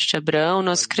qualidade de Abraão,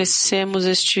 nós crescemos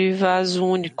este vaso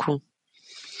único.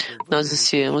 Nós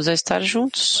ansiamos a estar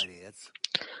juntos,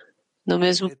 no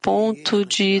mesmo ponto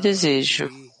de desejo.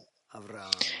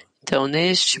 Então,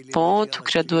 neste ponto, o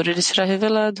Criador ele será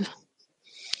revelado.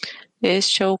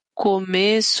 Este é o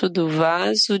começo do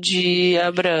vaso de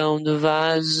Abraão, do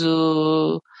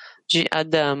vaso de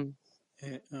Adão.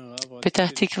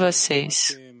 Petar Tikva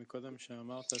 6.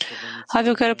 Rav,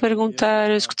 eu quero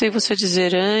perguntar, eu escutei você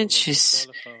dizer antes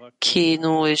que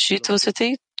no Egito você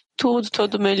tem tudo,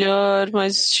 todo melhor,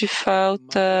 mas te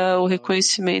falta o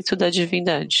reconhecimento da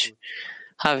divindade.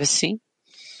 Rav, sim?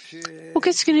 O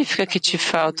que significa que te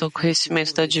falta o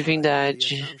conhecimento da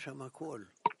divindade?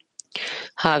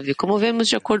 Rav, como vemos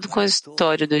de acordo com a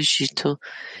história do Egito,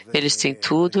 eles têm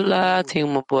tudo lá, têm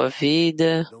uma boa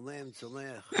vida,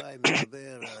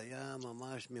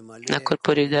 na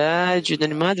corporeidade, do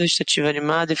animado, vegetativo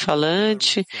animado e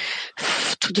falante,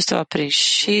 tudo estava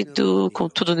preenchido com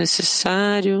tudo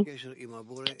necessário,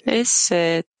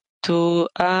 exceto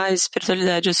a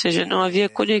espiritualidade, ou seja, não havia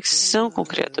conexão com o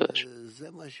Criador.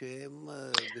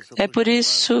 É por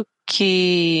isso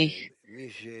que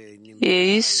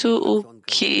o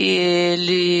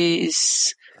que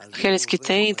aqueles que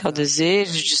têm tal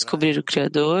desejo de descobrir o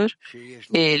Criador,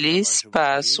 eles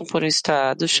passam por um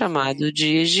estado chamado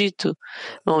de Egito,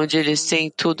 onde eles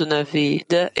têm tudo na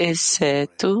vida,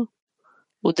 exceto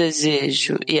o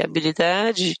desejo e a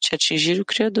habilidade de atingir o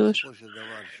Criador.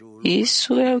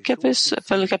 Isso é o que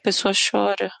pelo que a pessoa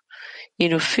chora. E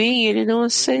no fim, ele não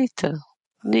aceita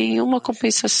nenhuma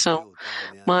compensação,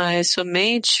 mas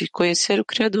somente conhecer o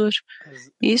Criador.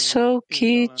 Isso é o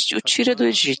que o tira do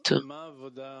Egito.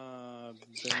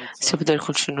 Se eu puder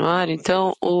continuar,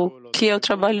 então, o que é o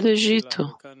trabalho do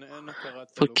Egito?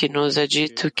 Porque nos é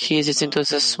dito que existem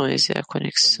duas ações, é a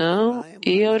conexão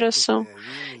e a oração.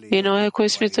 E não é o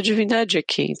conhecimento da divindade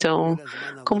aqui. Então,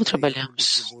 como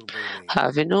trabalhamos?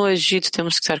 Rav, no Egito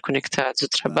temos que estar conectados. O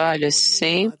trabalho é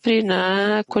sempre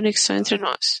na conexão entre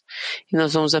nós. E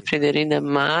nós vamos aprender ainda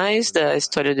mais da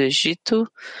história do Egito,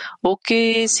 o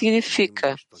que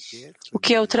significa, o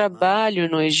que é o trabalho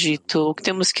no Egito, o que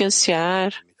temos que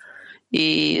ansiar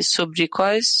e sobre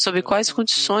quais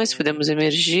condições podemos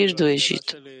emergir do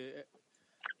Egito.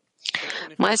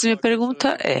 Mas a minha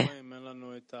pergunta é,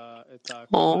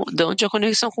 de onde a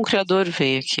conexão com o Criador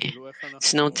vem aqui?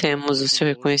 Se não temos o seu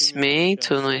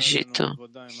reconhecimento no Egito,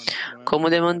 como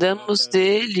demandamos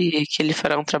dele que ele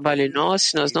fará um trabalho em nós,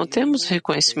 se nós não temos o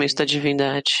reconhecimento da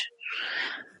divindade?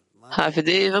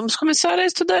 Ravi, vamos começar a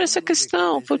estudar essa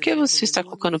questão. Por que você está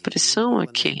colocando pressão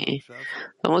aqui?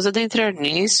 Vamos adentrar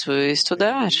nisso e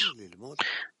estudar.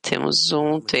 Temos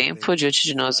um tempo diante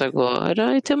de nós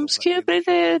agora e temos que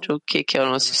aprender o que é o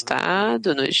nosso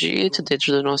estado no Egito,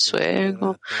 dentro do nosso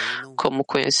ego, como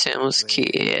conhecemos que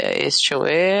este é o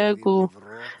ego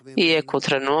e é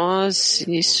contra nós,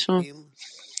 isso.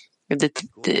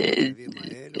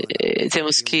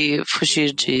 Temos que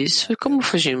fugir disso. E como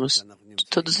fugimos? De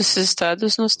todos esses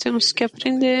estados, nós temos que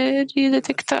aprender e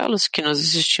detectá-los, que nós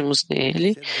existimos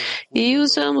nele e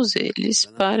usamos eles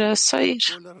para sair.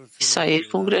 E sair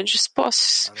com grandes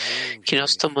posses, que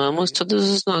nós tomamos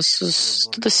todos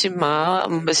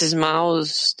esses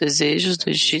maus desejos do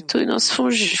Egito e nós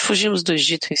fugimos do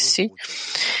Egito em si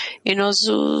e nós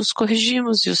os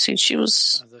corrigimos e os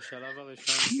sentimos,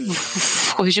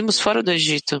 corrigimos fora do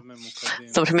Egito.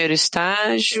 Então, o primeiro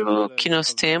estágio que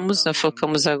nós temos, nós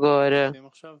focamos agora,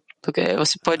 porque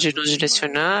você pode nos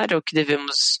direcionar ao que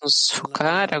devemos nos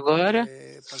focar agora.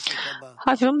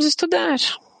 Vamos estudar.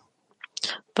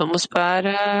 Vamos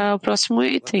para o próximo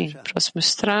item, próximo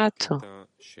extrato.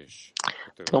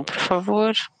 Então, por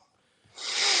favor.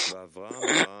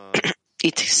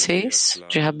 Item 6,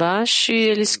 de Rabashi,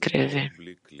 ele escreve: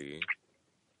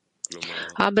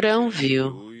 Abraão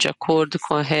viu, de acordo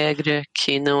com a regra,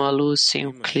 que não há luz sem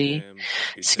o Kli,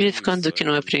 significando que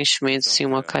não há preenchimento sem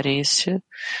uma carência,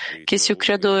 que se o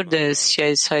Criador desse a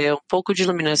Israel um pouco de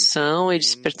iluminação e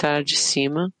despertar de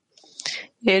cima,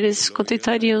 eles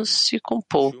contentariam-se com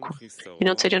pouco e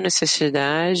não teriam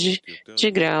necessidade de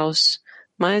graus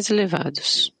mais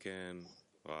elevados.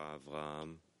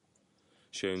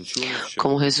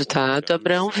 Como resultado,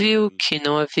 Abraão viu que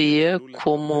não havia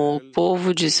como o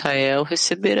povo de Israel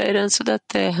receber a herança da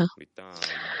terra,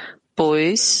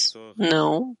 pois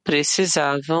não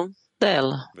precisavam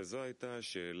dela.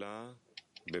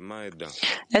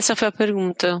 Essa foi a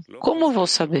pergunta. Como vou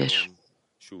saber?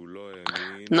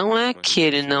 Não é que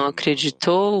ele não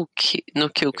acreditou no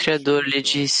que o Criador lhe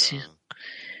disse.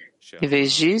 Em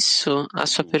vez disso, a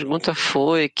sua pergunta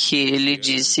foi que ele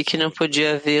disse que não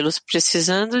podia vê-los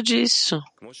precisando disso.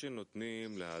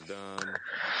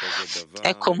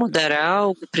 É como dar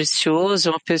algo precioso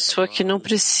a uma pessoa que não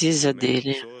precisa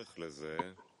dele.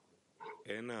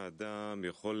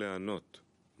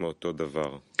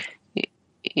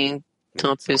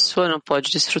 Então a pessoa não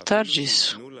pode desfrutar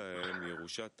disso.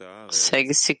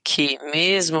 segue-se que,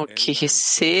 mesmo que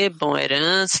recebam a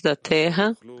herança da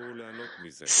terra,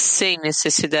 sem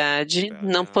necessidade,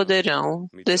 não poderão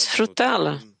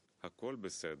desfrutá-la.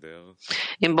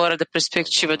 Embora da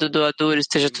perspectiva do doador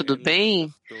esteja tudo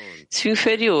bem, se o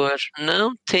inferior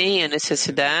não tem a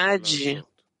necessidade,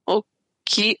 o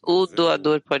que o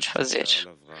doador pode fazer?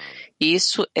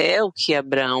 Isso é o que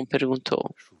Abraão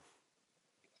perguntou.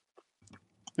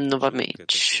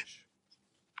 Novamente.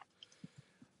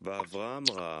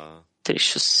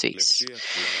 Trecho 6.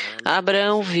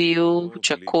 Abraão viu,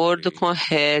 de acordo com a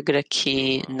regra,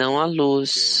 que não há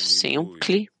luz sem um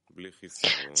cli,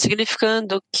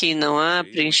 significando que não há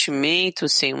preenchimento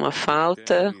sem uma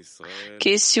falta,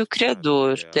 que se o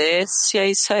Criador desse a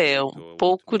Israel um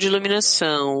pouco de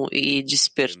iluminação e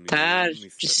despertar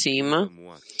de cima,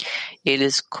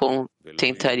 eles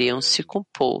contentariam-se com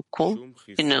pouco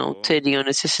e não teriam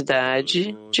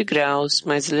necessidade de graus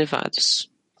mais elevados.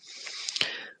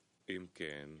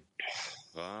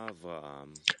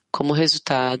 Como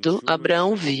resultado,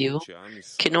 Abraão viu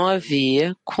que não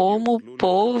havia como o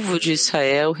povo de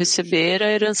Israel receber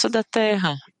a herança da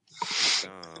terra,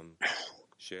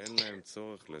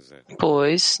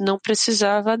 pois não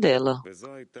precisava dela.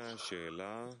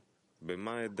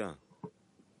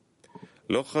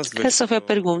 Essa foi a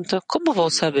pergunta. Como vou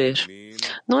saber?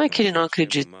 Não é que ele não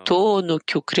acreditou no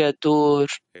que o Criador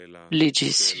lhe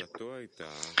disse.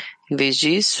 Em vez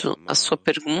disso, a sua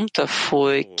pergunta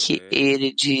foi que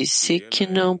ele disse que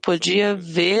não podia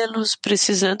vê-los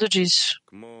precisando disso.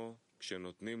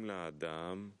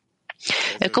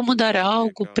 É como dar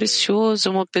algo precioso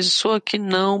a uma pessoa que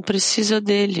não precisa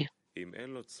dele.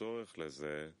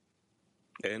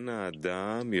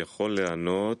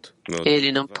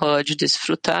 Ele não pode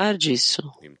desfrutar disso.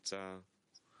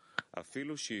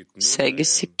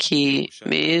 Segue-se que,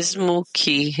 mesmo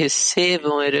que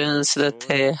recebam a herança da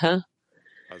terra,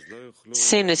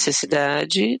 sem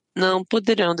necessidade, não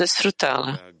poderão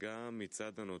desfrutá-la.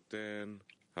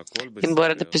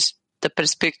 Embora da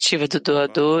perspectiva do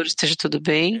doador esteja tudo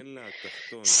bem,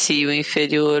 se o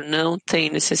inferior não tem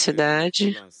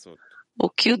necessidade, o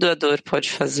que o doador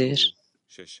pode fazer?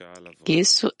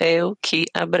 Isso é o que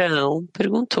Abraão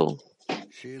perguntou.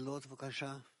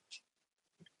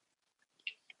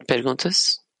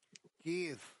 Perguntas?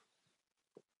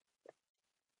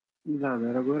 Да,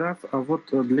 дорогой Раф, а вот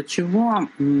для чего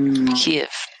Kiev.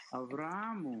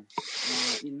 Аврааму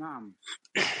и нам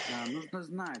нужно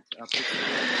знать о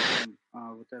предстоящем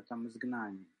вот этом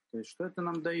изгнании? То есть, что это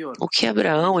нам дает? O que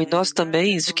Abraão e nós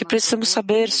também, o que precisamos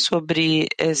saber sobre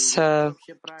essa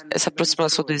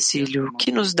aproximação do exílio? O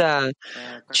que nos dá?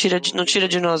 Não tira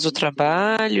de nós o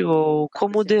trabalho? Ou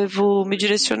como devo me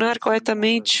direcionar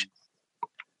corretamente?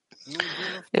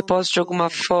 Eu posso, de alguma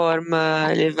forma,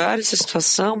 levar essa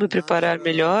situação, me preparar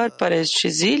melhor para este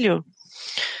exílio?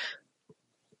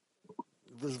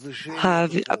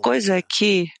 A coisa é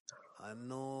que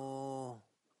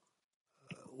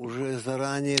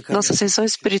nossa ascensão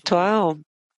espiritual,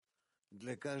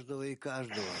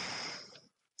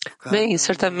 bem,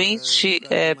 certamente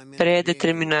é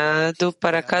pré-determinado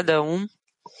para cada um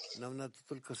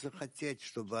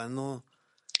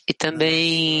e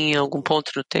também em algum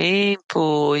ponto no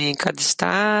tempo e em cada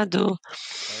estado.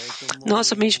 Nós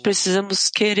somente precisamos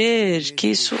querer que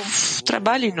isso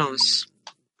trabalhe em nós.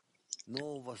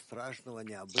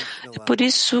 É por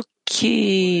isso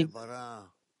que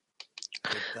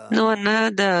não há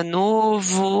nada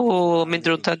novo ou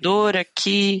amedrontador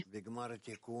aqui.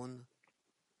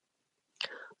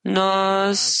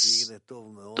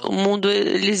 O mundo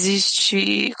ele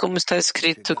existe, como está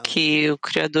escrito que o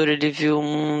Criador ele viu o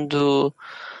mundo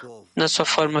na sua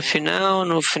forma final,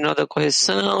 no final da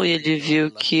correção, e ele viu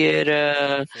que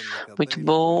era muito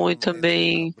bom e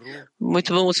também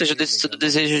muito bom, ou seja, o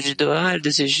desejo de doar, o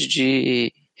desejo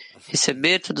de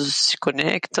receber, todos se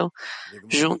conectam,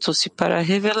 juntam-se para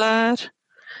revelar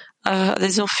a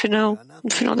adesão final,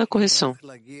 no final da correção.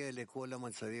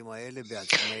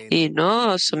 E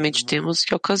nós somente temos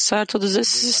que alcançar todos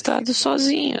esses estados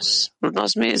sozinhos, por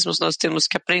nós mesmos. Nós temos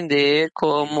que aprender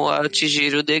como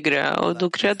atingir o degrau do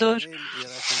Criador.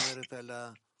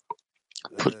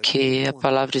 Porque a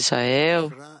palavra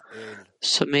Israel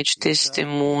somente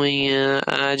testemunha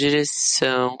a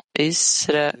direção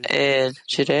Israel,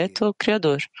 direto ao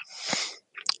Criador.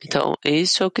 Então,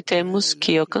 isso é o que temos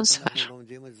que alcançar.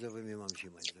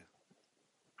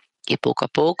 E pouco a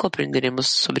pouco aprenderemos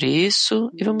sobre isso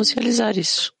e vamos realizar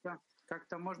isso.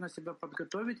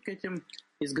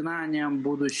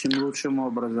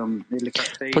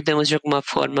 Podemos de alguma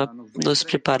forma nos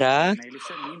preparar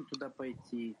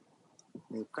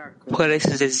por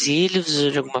esses exílios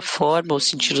de alguma forma, ou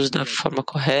senti-los da forma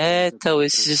correta, ou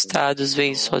esses estados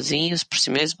vêm sozinhos, por si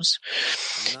mesmos?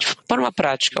 De forma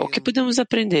prática, o que podemos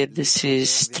aprender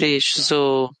desses trechos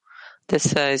ou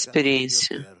dessa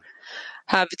experiência?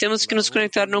 Rabi, temos que nos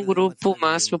conectar num grupo o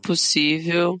máximo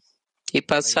possível e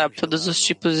passar por todos os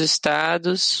tipos de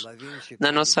estados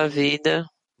na nossa vida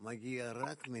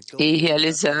e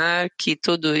realizar que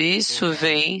tudo isso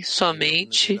vem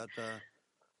somente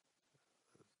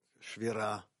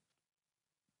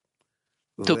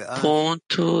do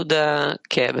ponto da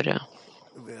quebra,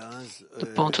 do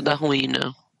ponto da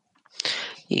ruína.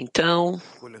 Então,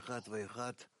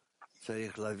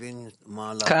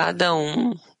 cada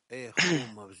um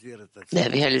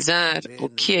deve realizar o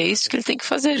que é isso que ele tem que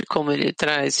fazer, como ele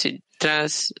traz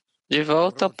de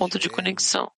volta ao ponto de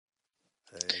conexão.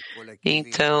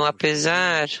 Então,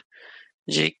 apesar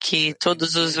de que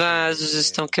todos os vasos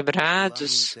estão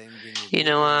quebrados e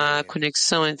não há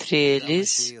conexão entre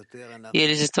eles, e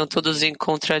eles estão todos em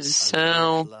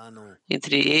contradição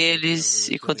entre eles,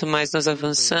 e quanto mais nós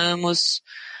avançamos,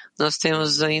 nós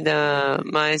temos ainda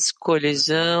mais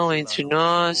colisão entre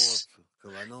nós,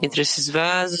 entre esses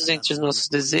vasos, entre os nossos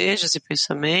desejos e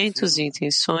pensamentos e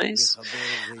intenções.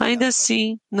 Ainda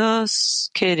assim,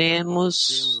 nós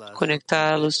queremos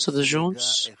conectá-los todos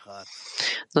juntos.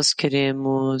 Nós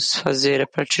queremos fazer a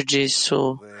partir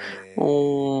disso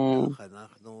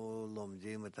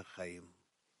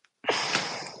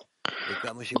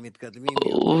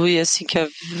e assim que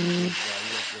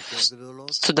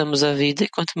estudamos a vida, e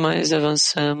quanto mais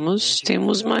avançamos,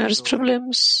 temos maiores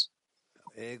problemas,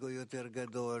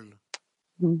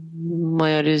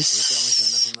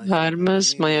 maiores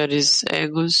armas, maiores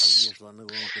egos,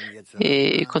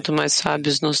 e quanto mais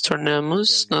sábios nos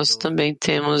tornamos, nós também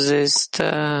temos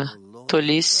esta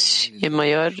tolice e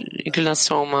maior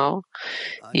inclinação ao mal,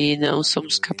 e não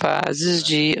somos capazes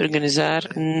de organizar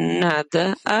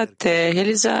nada até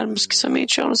realizarmos que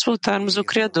somente ao nos voltarmos ao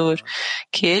Criador,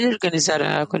 que Ele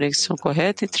organizará a conexão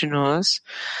correta entre nós.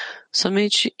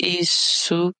 Somente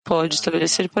isso pode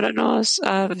estabelecer para nós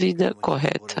a vida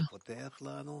correta.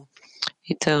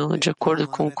 Então, de acordo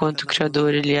com o quanto o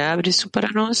Criador Ele abre isso para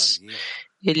nós,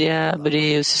 Ele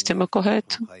abre o sistema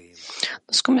correto,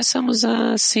 nós começamos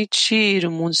a sentir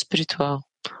o mundo espiritual,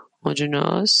 onde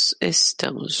nós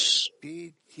estamos.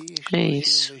 É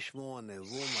isso.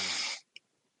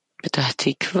 Petah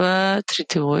Tikva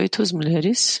 38, as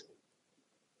mulheres.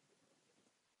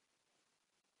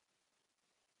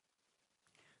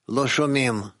 Não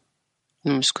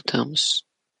escutamos.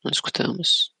 Não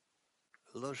escutamos.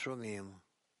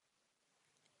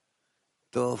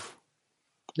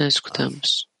 Não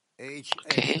escutamos.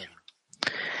 Ok.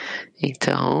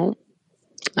 Então,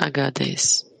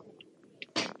 H10.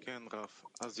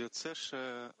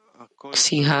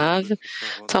 Sim, Rav.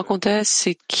 Então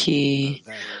acontece que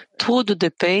tudo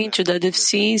depende da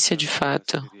deficiência de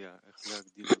fato.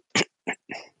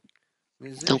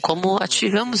 Então, como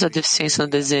ativamos a deficiência na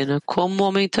dezena? Como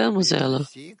aumentamos ela?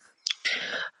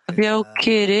 Ao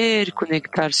querer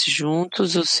conectar-se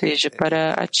juntos, ou seja,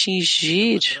 para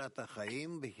atingir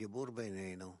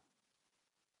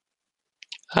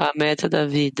a meta da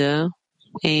vida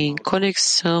em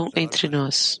conexão entre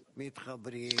nós.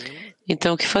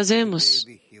 Então, o que fazemos?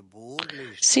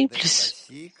 Simples.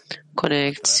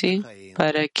 Conecte-se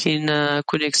para que na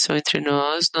conexão entre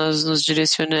nós nos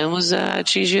direcionemos a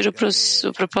atingir o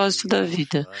propósito da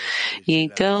vida. E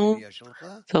então,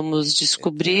 vamos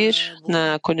descobrir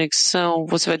na conexão,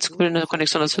 você vai descobrir na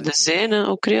conexão da sua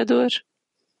dezena o Criador,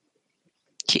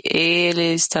 que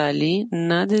Ele está ali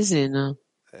na dezena.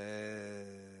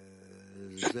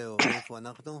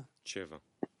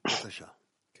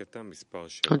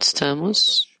 Onde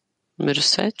estamos? Número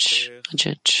 7,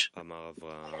 adiante.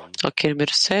 Ok,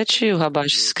 número 7, o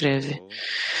Rabash escreve.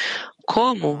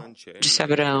 Como, disse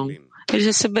Abraão, eles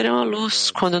receberão a luz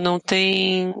quando não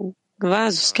têm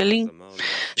vasos, Kelim,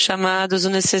 chamados a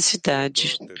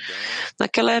necessidade.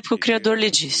 Naquela época o Criador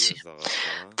lhe disse,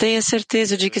 tenha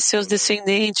certeza de que seus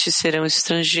descendentes serão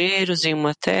estrangeiros em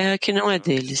uma terra que não é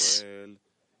deles.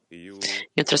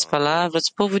 Em outras palavras,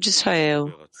 o povo de Israel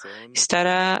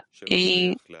estará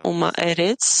em uma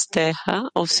Eretz, terra,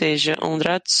 ou seja, um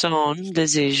Ratzon,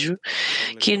 desejo,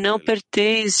 que não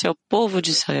pertence ao povo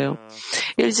de Israel.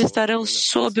 Eles estarão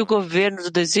sob o governo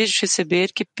do desejo de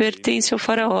receber que pertence ao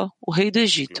faraó, o rei do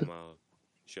Egito.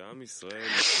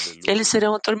 Eles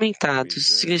serão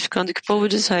atormentados, significando que o povo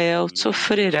de Israel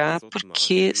sofrerá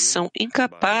porque são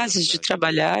incapazes de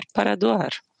trabalhar para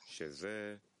doar.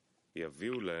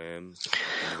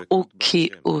 O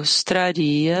que os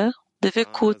traria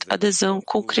Devekut, adesão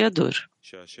com o Criador.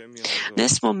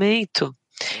 Nesse momento,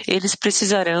 eles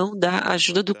precisarão da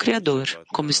ajuda do Criador,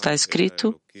 como está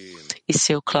escrito, e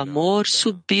seu clamor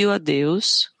subiu a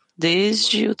Deus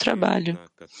desde o trabalho.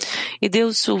 E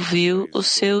Deus ouviu os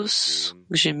seus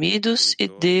gemidos e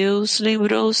Deus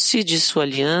lembrou-se de sua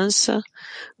aliança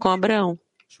com Abraão.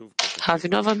 Ravi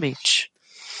novamente.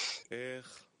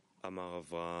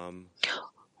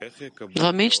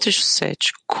 Novamente, trecho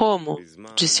 7. Como,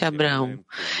 disse Abraão,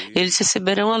 eles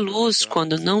receberão a luz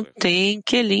quando não têm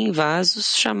kelim,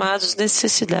 vasos chamados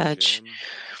necessidade.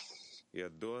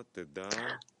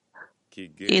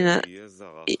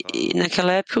 E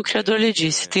naquela época o Criador lhe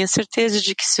disse, tenha certeza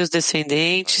de que seus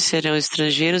descendentes serão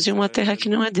estrangeiros em uma terra que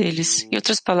não é deles. Em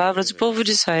outras palavras, o povo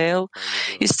de Israel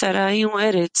estará em um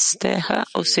Eretz, terra,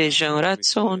 ou seja, um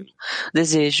Ratzon,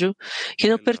 desejo, que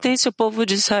não pertence ao povo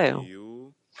de Israel.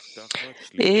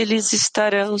 Eles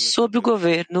estarão sob o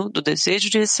governo do desejo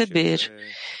de receber,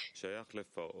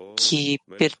 que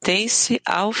pertence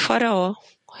ao faraó,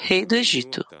 rei do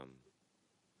Egito.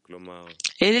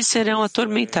 Eles serão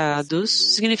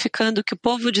atormentados, significando que o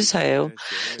povo de Israel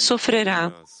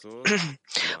sofrerá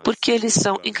porque eles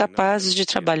são incapazes de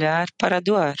trabalhar para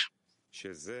doar,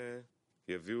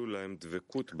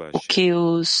 o que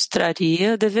os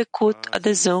traria devekut,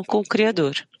 adesão com o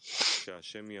Criador.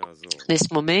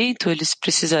 Nesse momento, eles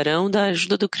precisarão da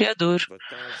ajuda do Criador,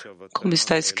 como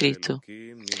está escrito.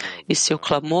 E seu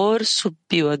clamor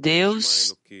subiu a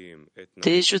Deus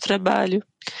desde o trabalho.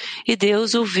 E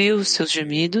Deus ouviu seus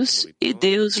gemidos, e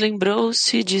Deus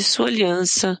lembrou-se de sua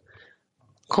aliança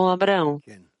com Abraão.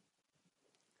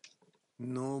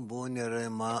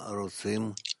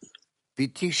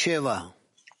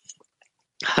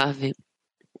 Ravi.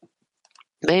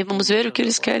 Bem, vamos ver o que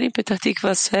eles querem, Petah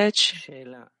Tikva 7.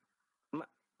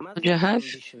 Onde é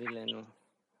Ravi?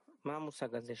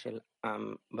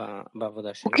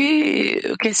 O que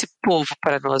é esse povo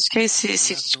para nós? O que é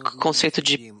esse conceito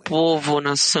de povo ou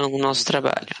nação no nosso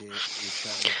trabalho?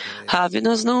 Ravi,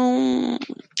 nós não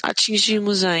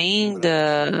atingimos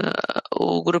ainda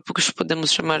o grupo que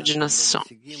podemos chamar de nação.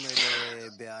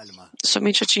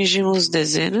 Somente atingimos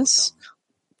dezenas.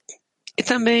 E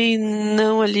também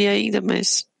não ali ainda,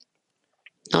 mas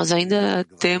nós ainda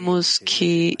temos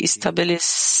que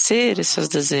estabelecer essas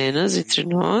dezenas entre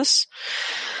nós,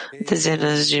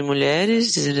 dezenas de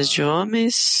mulheres, dezenas de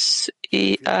homens,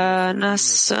 e a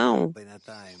nação,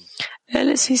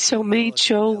 ela é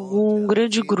essencialmente algum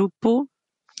grande grupo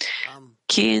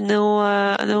que não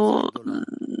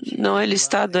é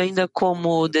listado ainda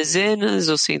como dezenas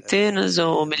ou centenas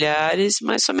ou milhares,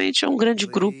 mas somente é um grande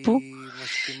grupo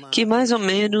que mais ou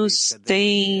menos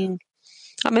tem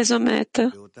a mesma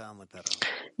meta.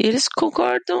 E eles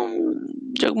concordam,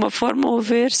 de alguma forma,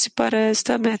 mover-se para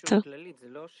esta meta.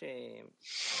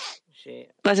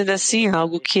 Mas ainda assim, é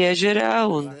algo que é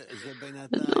geral.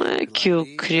 Não é que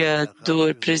o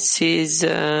Criador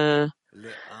precisa...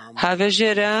 Ravi é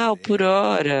geral por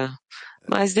hora,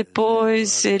 mas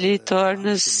depois ele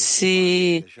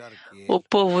torna-se o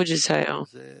povo de Israel,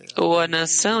 ou a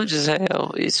nação de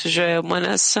Israel. Isso já é uma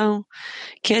nação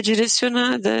que é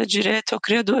direcionada direto ao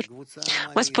Criador.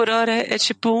 Mas por hora é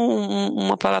tipo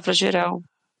uma palavra geral.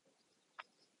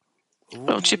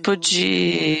 É um tipo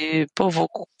de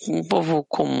um povo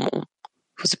comum.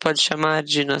 Você pode chamar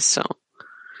de nação.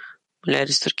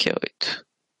 Mulheres Turquia 8.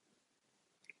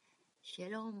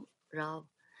 Shalom, Rav.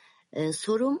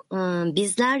 Sorum,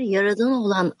 bizler yaradan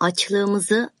olan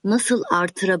açlığımızı nasıl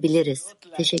artırabiliriz?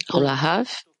 Teşekkür ederim. Olá, Rav.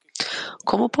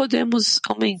 Como podemos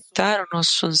aumentar o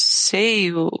nosso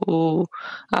anseio,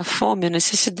 a fome, a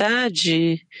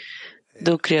necessidade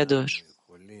do Criador?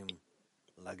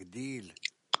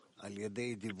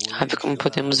 Rav, como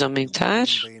podemos aumentar?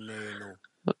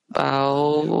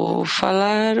 Ao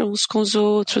falar uns com os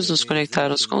outros, nos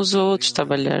conectar uns com os outros,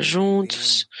 trabalhar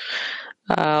juntos,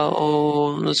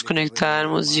 ao nos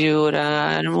conectarmos e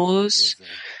orarmos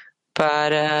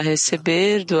para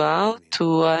receber do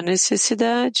alto a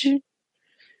necessidade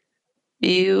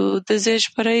e o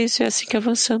desejo para isso. É assim que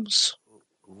avançamos.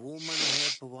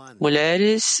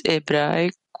 Mulheres,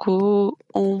 Hebraico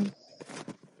 1.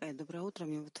 Доброе утро.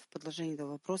 Мне вот в продолжении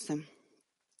этого вопроса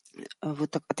вы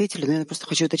так ответили, но я просто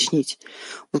хочу уточнить.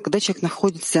 Вот когда человек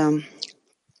находится в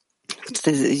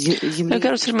земле... Eu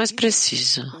quero ser mais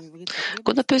preciso.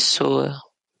 Quando a pessoa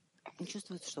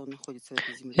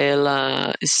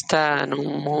ela está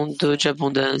num mundo de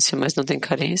abundância, mas não tem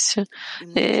carência,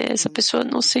 essa pessoa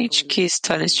não sente que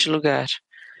está neste lugar.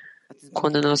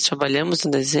 Quando nós trabalhamos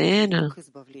na dezena,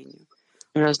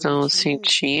 nós não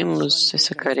sentimos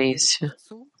essa carência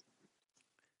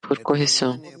por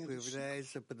correção.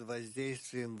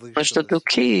 do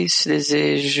que esse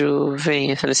desejo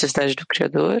vem, essa necessidade do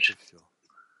Criador?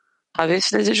 A ver se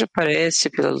esse desejo aparece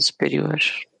pela luz superior.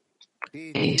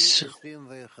 É isso.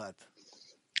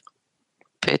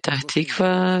 Petah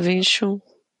Tikva 21.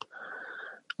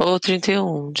 Ou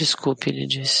 31, desculpe, ele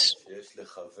diz.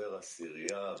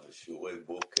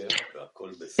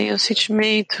 Tem o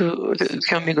sentimento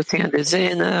que o amigo tem a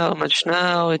dezena, alma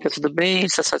matinal, e está tudo bem,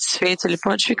 está satisfeito, ele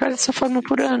pode ficar dessa forma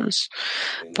por anos.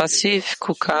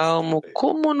 Pacífico, calmo,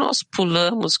 como nós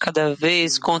pulamos cada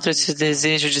vez contra esse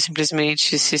desejo de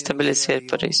simplesmente se estabelecer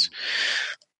para isso?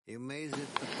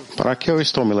 Para que eu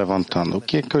estou me levantando? O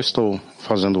que é que eu estou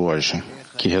fazendo hoje?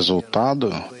 Que resultado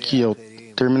que eu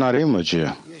terminarei o meu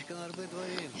dia?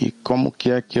 E como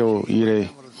que é que eu irei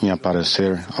me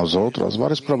aparecer aos outros? Há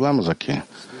vários problemas aqui.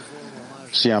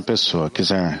 Se a pessoa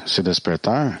quiser se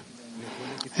despertar,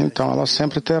 então ela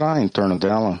sempre terá em torno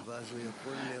dela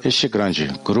este grande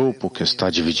grupo que está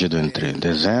dividido entre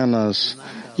dezenas,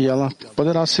 e ela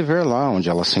poderá se ver lá onde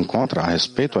ela se encontra a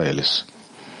respeito a eles.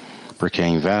 Porque a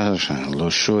inveja,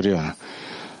 luxúria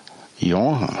e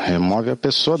honra remove a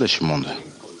pessoa deste mundo.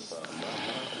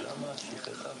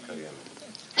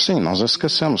 Sim, nós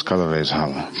esquecemos cada vez,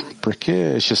 Rava. Por que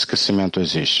este esquecimento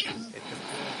existe?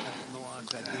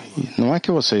 Não é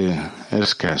que você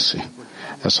esquece,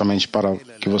 é somente para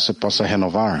que você possa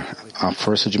renovar a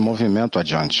força de movimento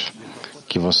adiante,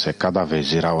 que você cada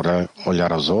vez irá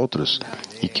olhar aos outros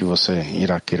e que você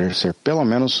irá querer ser pelo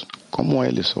menos como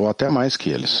eles, ou até mais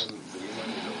que eles.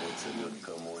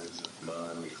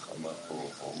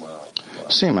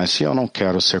 Sim, mas se eu não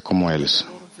quero ser como eles,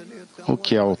 o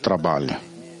que é o trabalho?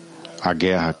 A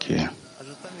guerra aqui.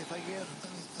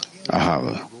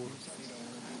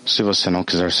 Se você não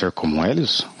quiser ser como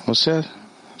eles, você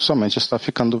somente está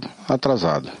ficando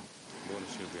atrasado.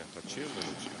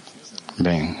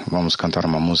 Bem, vamos cantar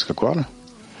uma música agora?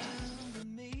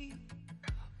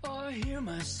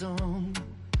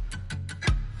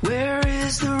 Where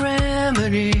is the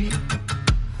remedy?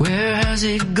 Where has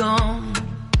it gone?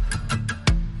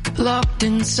 Locked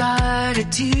inside a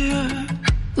tear,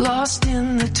 lost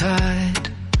in the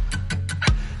tide.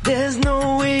 There's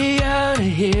no way out of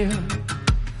here,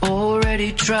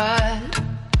 already tried.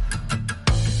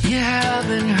 You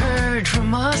haven't heard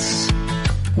from us,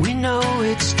 we know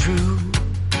it's true.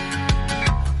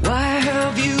 Why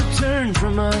have you turned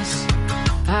from us?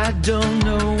 I don't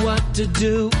know what to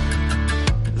do.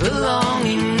 The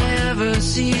longing never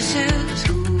ceases,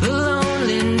 the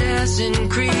loneliness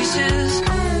increases,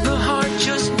 the heart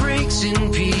just breaks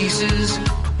in pieces.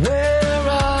 Where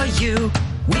are you?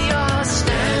 We are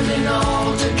standing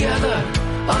all together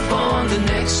up on the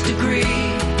next degree.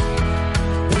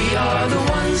 We are the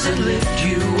ones that lift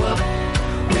you up.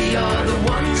 We are the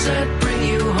ones that bring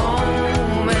you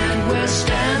home. And we're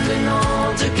standing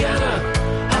all together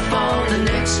up on the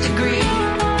next degree.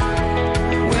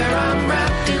 Where I'm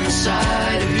wrapped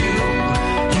inside of you,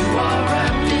 you are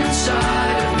wrapped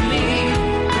inside of me.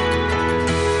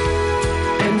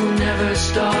 And we'll never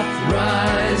stop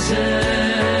rising.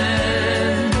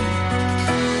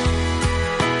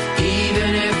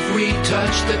 Even if we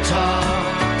touch the top,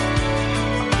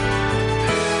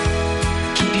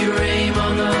 keep your aim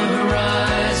on the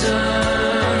horizon.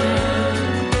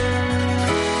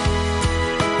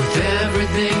 With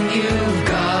everything you've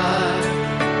got,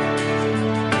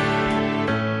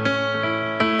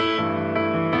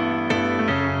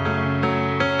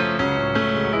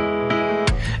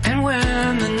 and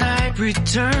when the night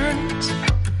returns,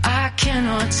 I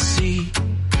cannot see.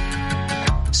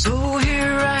 So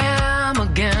here I am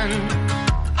again,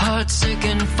 heartsick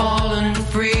and fallen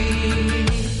free.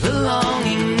 The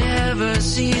longing never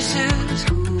ceases,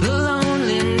 the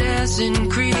loneliness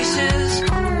increases,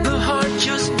 the heart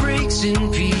just breaks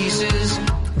in pieces.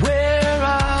 Where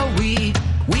are we?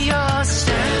 We are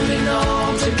standing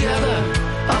all together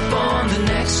up on the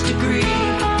next degree.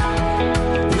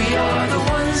 We are the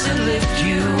ones that lift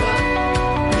you up.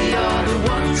 We are the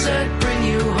ones that bring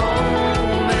you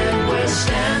home. And we're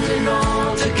standing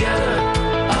all together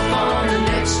up on the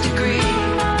next degree.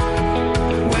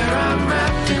 Where I'm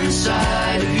wrapped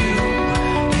inside of you,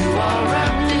 you are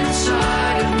wrapped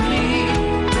inside of me.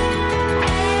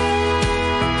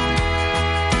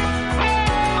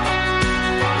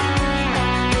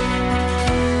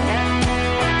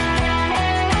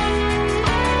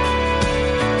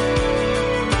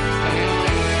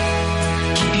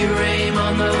 Keep your aim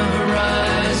on the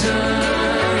horizon.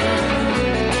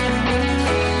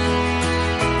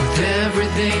 With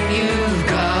everything you've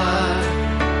got,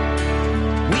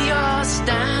 we are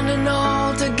standing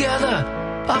all together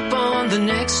up on the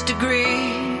next degree.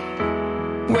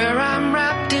 where I'm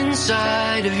wrapped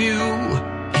inside of you.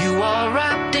 You are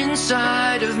wrapped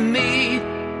inside of me.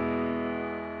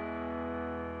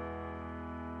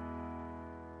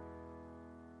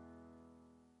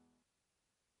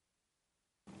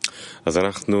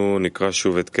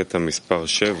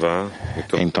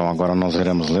 Então agora nós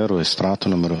iremos ler o extrato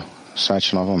número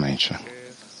 7 novamente,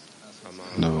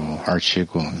 do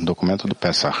artigo, documento do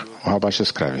Pesach. O Rabash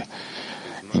escreve: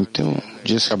 então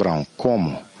disse Abraão,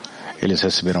 como eles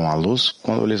receberam a luz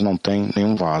quando eles não têm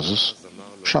nenhum vasos,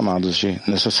 chamados de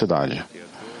necessidade.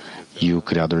 E o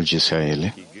Criador disse a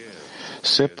ele: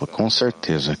 sepa com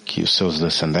certeza que os seus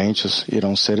descendentes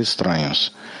irão ser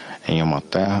estranhos em uma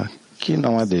terra que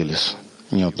não é deles.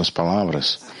 Em outras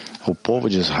palavras, o povo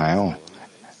de Israel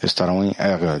estarão em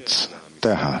Eretz,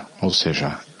 terra, ou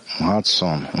seja, um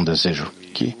Ratson, um desejo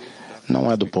que não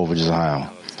é do povo de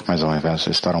Israel, mas ao invés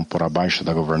estarão por abaixo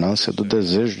da governança do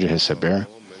desejo de receber,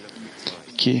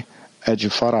 que é de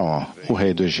Faraó, o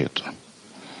rei do Egito.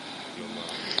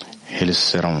 Eles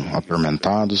serão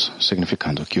atormentados,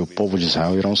 significando que o povo de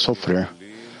Israel irão sofrer,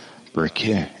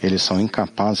 porque eles são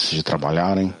incapazes de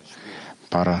trabalharem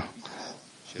para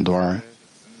doar,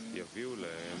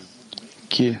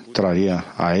 que traria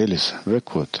a eles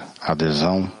Vekut,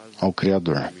 adesão ao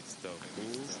Criador.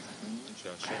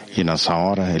 E nessa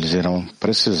hora eles irão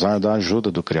precisar da ajuda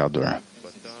do Criador.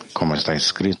 Como está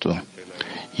escrito,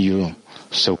 e o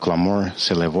seu clamor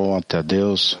se levou até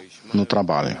Deus no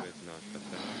trabalho.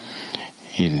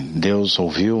 E Deus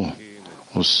ouviu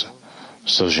os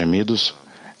seus gemidos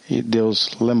e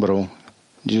Deus lembrou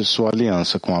de sua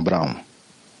aliança com Abraão.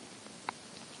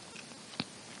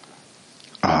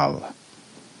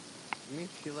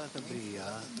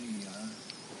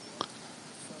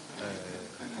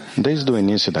 Desde o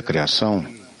início da criação,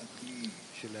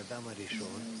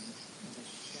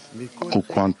 o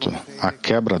quanto a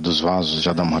quebra dos vasos de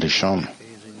Adam Harishon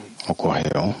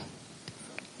ocorreu,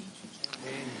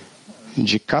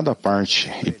 de cada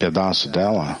parte e pedaço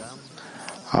dela,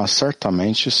 há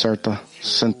certamente certa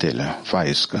centelha,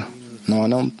 faísca. Não há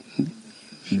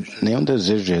nenhum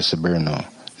desejo de receber no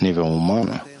nível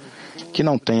humano que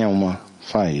não tenha uma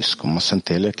faísca, uma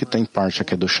centelha que tem parte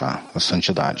aqui do chá, a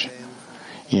santidade.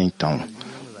 E então,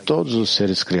 todos os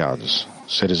seres criados,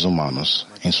 seres humanos,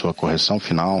 em sua correção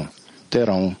final,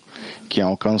 terão que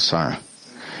alcançar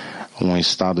um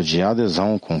estado de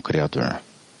adesão com o Criador.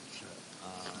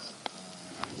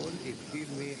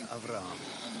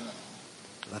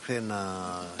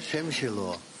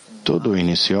 Tudo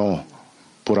iniciou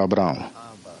por Abraão.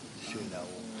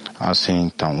 Assim,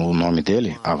 então, o nome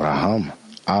dele, Avraham,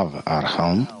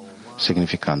 Av-Arham,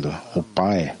 significando o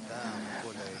pai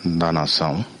da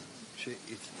nação.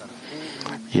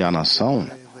 E a nação,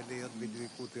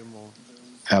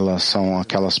 elas são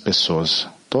aquelas pessoas,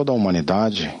 toda a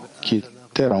humanidade, que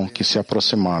terão que se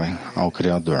aproximarem ao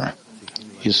Criador.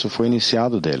 Isso foi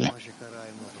iniciado dele.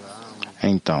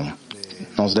 Então,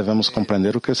 nós devemos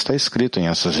compreender o que está escrito em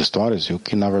essas histórias e o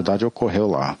que na verdade ocorreu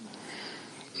lá,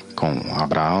 com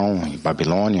Abraão e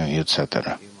Babilônia e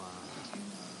etc.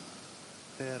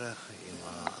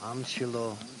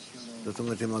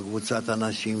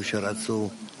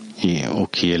 E o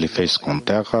que ele fez com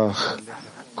Terach,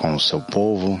 com o seu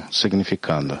povo,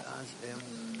 significando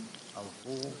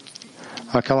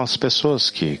aquelas pessoas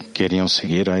que queriam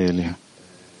seguir a ele.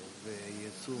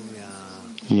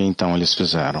 E então eles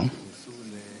fizeram.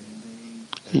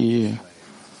 E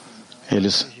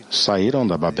eles saíram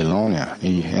da Babilônia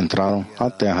e entraram à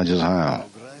terra de Israel.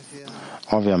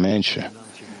 Obviamente,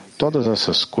 todas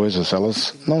essas coisas,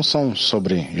 elas não são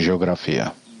sobre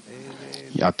geografia.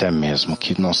 E até mesmo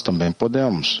que nós também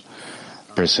podemos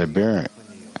perceber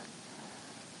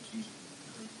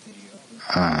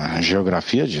a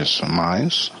geografia disso,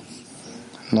 mas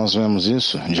nós vemos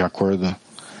isso de acordo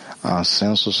a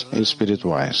censos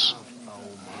espirituais.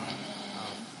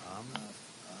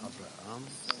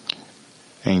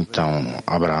 Então,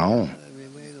 Abraão,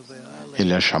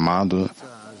 ele é chamado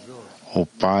o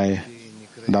pai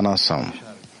da nação.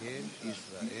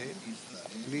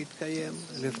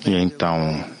 E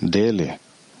então, dele,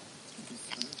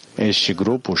 este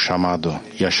grupo chamado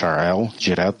Yasharel,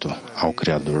 direto ao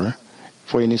Criador,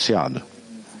 foi iniciado.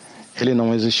 Ele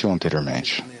não existiu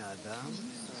anteriormente.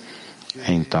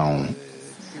 Então,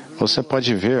 você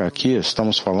pode ver aqui,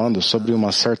 estamos falando sobre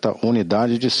uma certa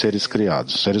unidade de seres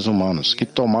criados, seres humanos, que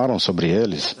tomaram sobre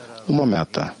eles uma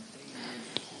meta,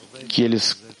 que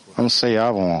eles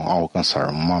anseiavam alcançar,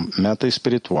 uma meta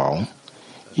espiritual,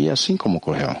 e é assim como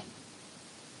ocorreu.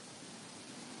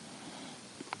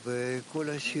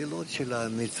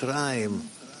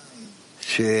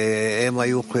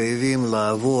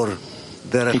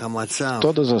 E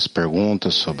todas as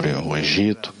perguntas sobre o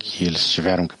Egito que eles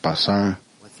tiveram que passar,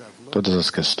 todas as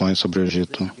questões sobre o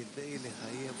Egito,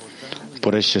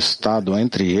 por este estado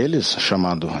entre eles,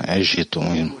 chamado Egito,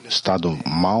 um estado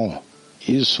mau,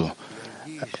 isso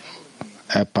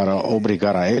é para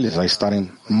obrigar a eles a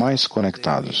estarem mais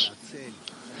conectados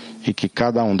e que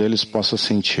cada um deles possa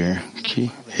sentir que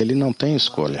ele não tem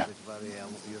escolha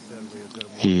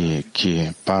e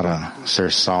que para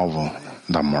ser salvo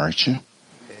da morte,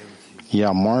 e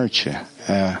a morte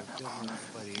é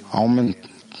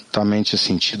aumentamente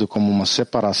sentido como uma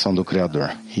separação do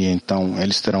Criador, e então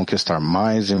eles terão que estar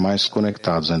mais e mais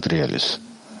conectados entre eles.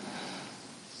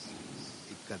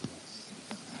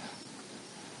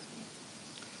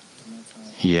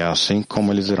 E é assim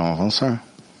como eles irão avançar.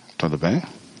 Tudo bem?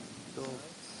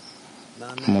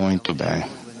 Muito bem.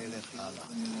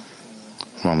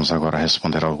 Vamos agora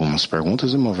responder algumas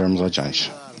perguntas e movermos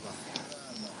adiante.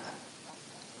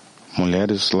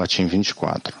 Mulheres, Latim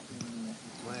 24.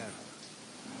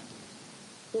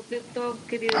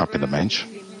 Rapidamente.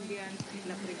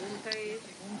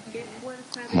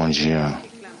 Bom dia,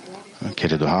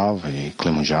 querido Rav e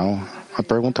Clima Mundial. A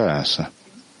pergunta é essa.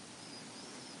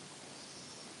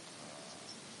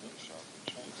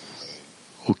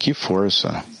 O que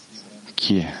força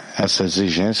que essa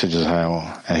exigência de Israel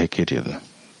é requerida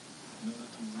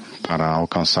para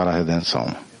alcançar a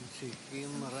redenção?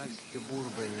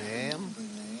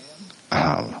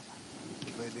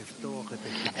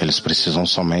 Eles precisam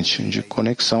somente de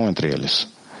conexão entre eles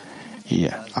e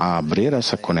a abrir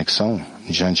essa conexão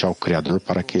diante ao Criador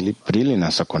para que ele brilhe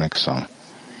nessa conexão.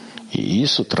 E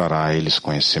isso trará a eles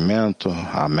conhecimento,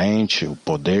 a mente, o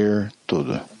poder,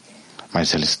 tudo.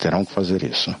 Mas eles terão que fazer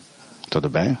isso. Tudo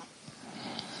bem?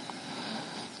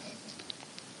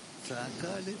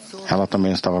 Ela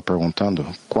também estava perguntando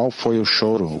qual foi o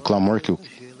choro, o clamor que o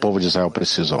povo de Israel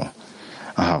precisou.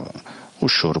 O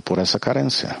choro por essa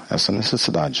carência, essa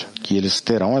necessidade. Que eles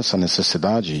terão essa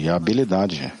necessidade e a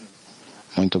habilidade.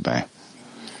 Muito bem.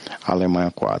 Alemanha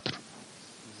 4.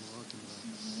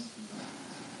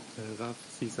 Rav,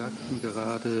 Sie sagten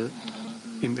gerade,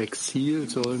 im Exil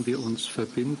sollen wir uns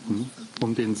verbinden,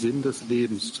 den Sinn des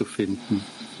Lebens zu finden.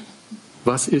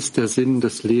 Was ist der Sinn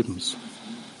des Lebens?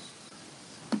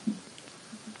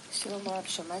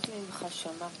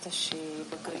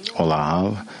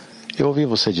 Olá, eu ouvi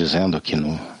você dizendo que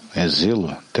no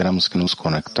exílio teremos que nos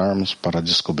conectarmos para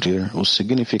descobrir o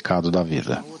significado da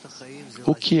vida.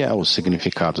 O que é o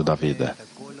significado da vida?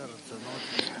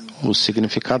 O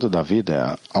significado da vida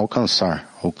é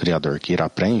alcançar o Criador que irá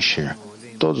preencher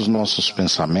todos os nossos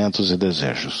pensamentos e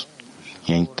desejos.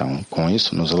 E então, com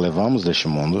isso, nos elevamos deste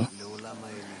mundo,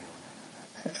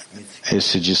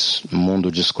 esse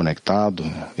mundo desconectado,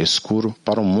 escuro,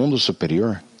 para um mundo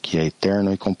superior que é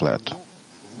eterno e completo.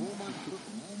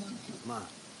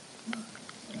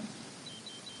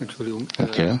 O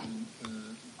quê?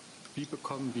 Wie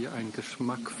bekommen wir einen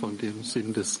Geschmack von dem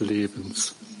Sinn des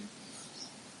Lebens?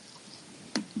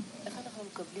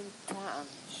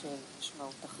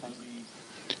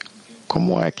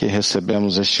 Como é que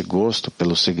recebemos este gosto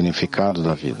pelo significado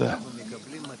da vida,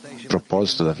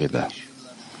 propósito da vida?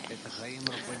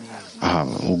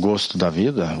 O gosto da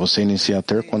vida você inicia a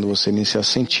ter quando você inicia a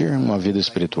sentir uma vida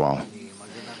espiritual.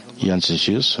 E antes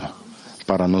disso,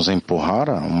 para nos empurrar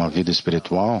a uma vida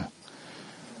espiritual,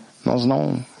 nós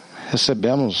não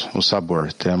recebemos o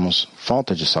sabor, temos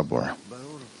falta de sabor.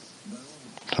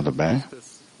 Tudo bem?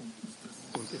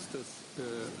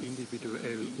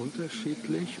 Individuell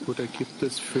unterschiedlich oder gibt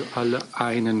es für alle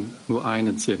nur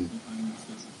einen Sinn?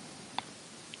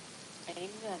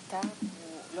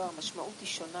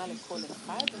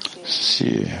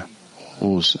 Se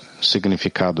o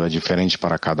significado é diferente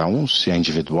para cada um, se é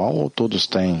individual ou todos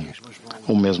têm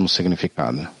o mesmo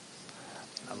significado?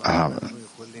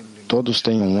 Todos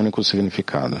têm um único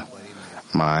significado,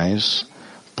 mas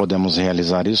podemos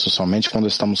realizar isso somente quando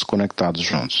estamos conectados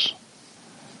juntos.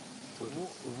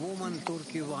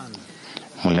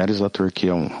 Mulheres da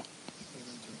Turquia 1.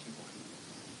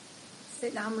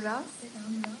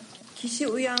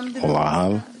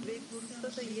 Olá.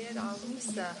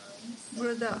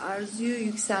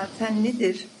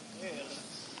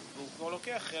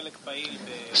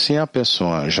 Se a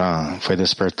pessoa já foi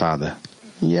despertada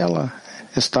e ela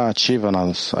está ativa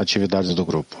nas atividades do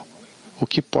grupo, o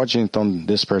que pode então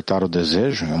despertar o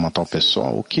desejo em uma tal pessoa?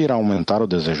 O que irá aumentar o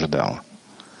desejo dela?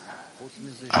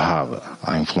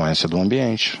 A influência do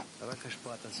ambiente.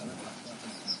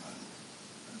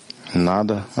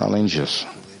 Nada além disso.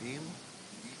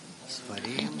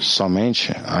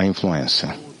 Somente a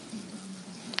influência.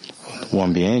 O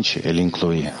ambiente, ele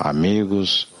inclui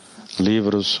amigos,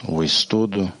 livros, o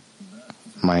estudo,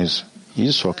 mas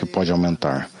isso é o que pode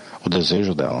aumentar o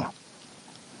desejo dela.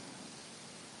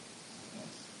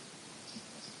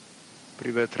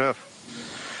 Привет, Раф.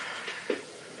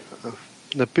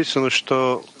 Написано,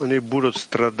 что они будут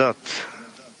страдать.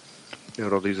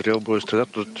 Народ Израиля будет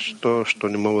страдать, что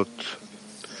не могут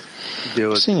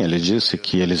делать. Sim, ele disse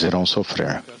que eles irão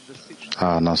sofrer,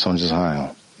 a nação de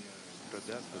Israel,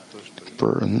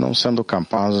 por não sendo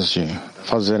capazes de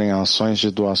fazerem ações de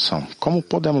doação. Como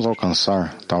podemos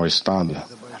alcançar tal estado,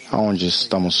 onde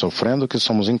estamos sofrendo que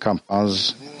somos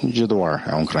incapazes de doar?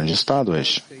 É um grande estado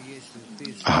este.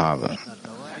 Rava,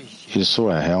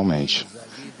 isso é realmente.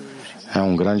 É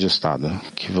um grande estado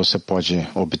que você pode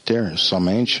obter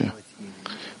somente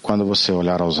quando você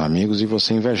olhar aos amigos e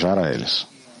você invejar a eles.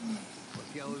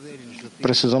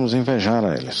 Precisamos invejar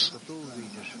a eles.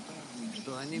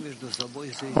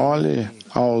 Olhe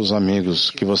aos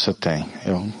amigos que você tem.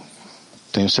 Eu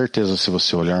tenho certeza, se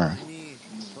você olhar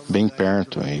bem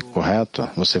perto e correto,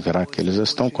 você verá que eles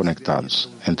estão conectados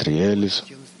entre eles,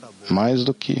 mais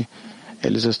do que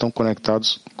eles estão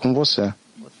conectados com você.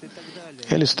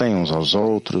 Eles têm uns aos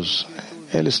outros,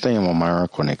 eles têm uma maior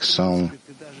conexão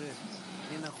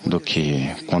do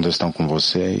que quando estão com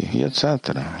você e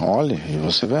etc. Olhe e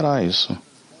você verá isso.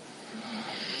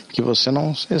 Que você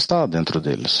não está dentro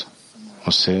deles.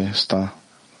 Você está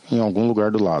em algum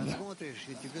lugar do lado.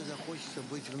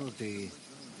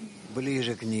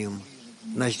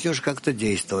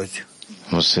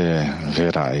 Você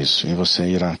verá isso e você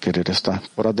irá querer estar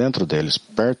por dentro deles,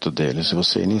 perto deles, e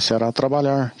você iniciará a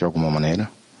trabalhar de alguma maneira.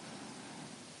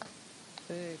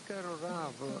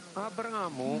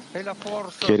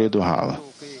 Querido Rava,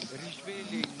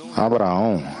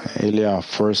 Abraão, ele é a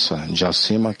força de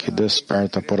acima que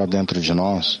desperta por dentro de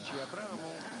nós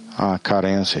a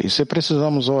carência. E se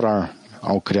precisamos orar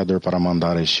ao Criador para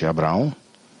mandar este Abraão,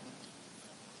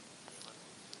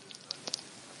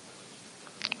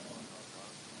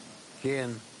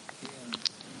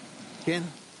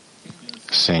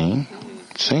 sim,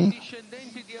 sim.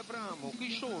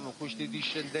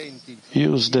 E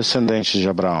os descendentes de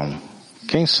Abraão?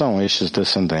 Quem são estes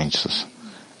descendentes?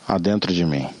 Há dentro de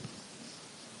mim.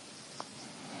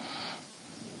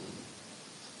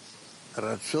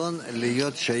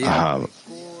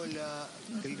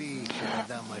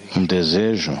 Um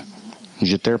desejo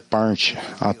de ter parte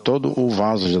a todo o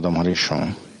vaso de Adam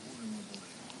Harishon,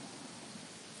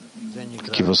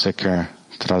 que você quer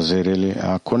trazer ele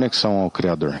a conexão ao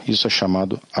Criador. Isso é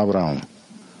chamado Abraão,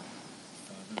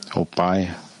 o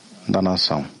pai da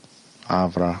nação.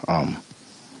 Avraham.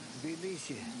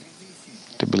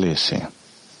 Тбилиси.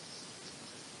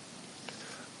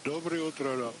 Доброе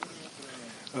утро, Раф.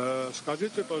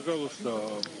 Скажите, пожалуйста,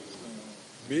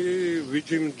 мы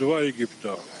видим два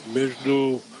Египта,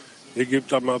 между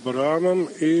Египтом Авраамом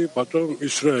и потом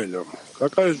Израилем.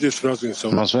 Какая здесь разница?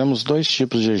 Nós vemos dois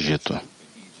tipos de Egito.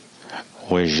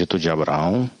 O Egito de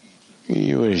Abraão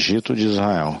e o Egito de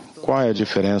Israel. Qual é a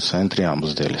diferença entre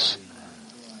ambos deles?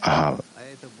 A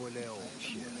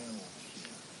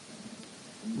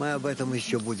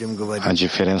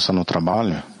diferença no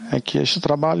trabalho é que este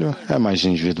trabalho é mais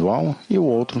individual e o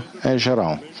outro é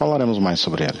geral. Falaremos mais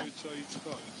sobre ele.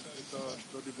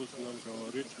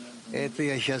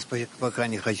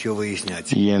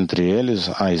 E entre eles,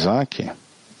 a Isaac,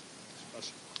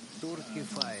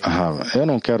 eu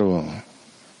não quero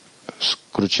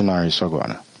escrutinar isso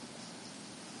agora.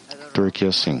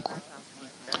 Turquia 5.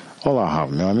 Olá,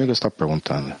 Rav, meu amigo está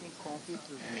perguntando.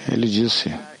 Ele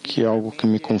disse que é algo que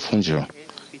me confundiu,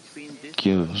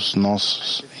 que os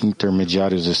nossos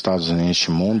intermediários estados neste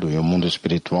mundo e o mundo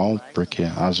espiritual, porque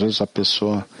às vezes a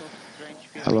pessoa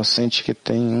ela sente que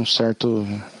tem um certo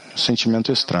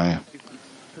sentimento estranho.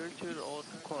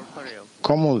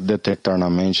 Como detectar na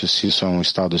mente se isso é um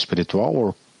estado espiritual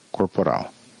ou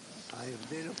corporal?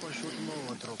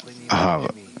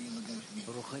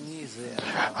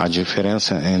 A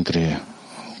diferença entre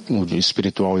o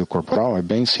espiritual e o corporal é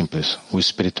bem simples. O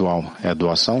espiritual é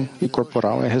doação e o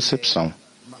corporal é recepção.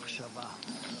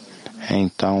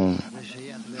 Então,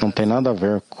 não tem nada a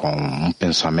ver com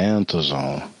pensamentos,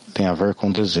 ou tem a ver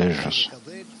com desejos.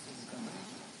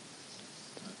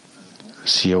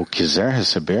 Se eu quiser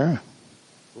receber,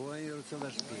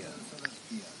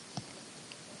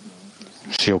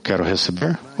 se eu quero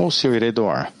receber ou se eu irei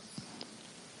doar.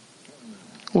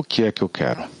 O que é que eu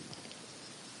quero?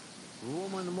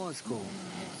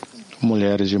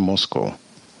 Mulheres de Moscou.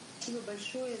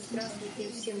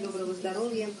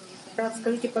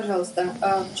 Скажите, пожалуйста,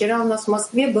 вчера у нас в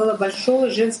Москве было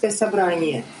большое женское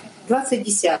собрание, 20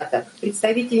 десяток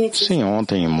представительниц. Sim,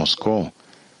 ontem em Moscou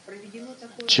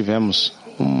tivemos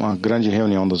uma grande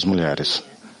reunião das mulheres.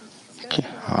 Que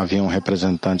haviam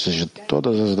representantes de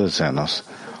todas as dezenas.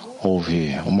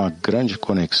 Houve uma grande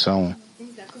conexão.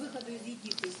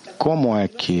 Como é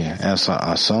que essa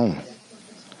ação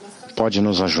pode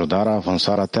nos ajudar a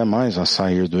avançar até mais a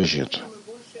sair do Egito?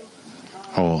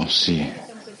 Ou se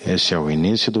esse é o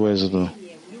início do êxodo,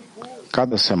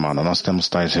 cada semana nós temos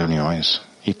tais reuniões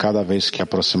e cada vez que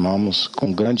aproximamos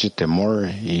com grande temor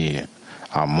e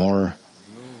amor,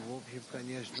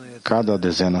 cada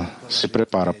dezena se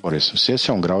prepara por isso. Se esse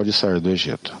é um grau de sair do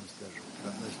Egito.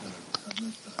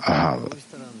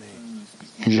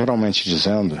 Geralmente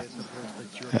dizendo,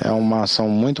 é uma ação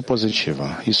muito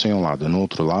positiva. Isso em um lado. No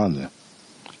outro lado,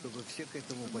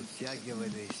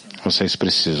 vocês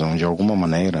precisam, de alguma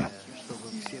maneira,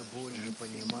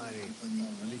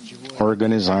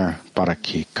 organizar para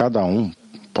que cada um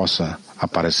possa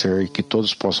aparecer e que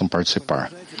todos possam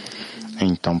participar.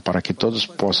 Então, para que todos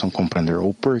possam compreender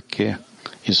o porquê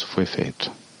isso foi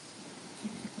feito.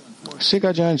 Siga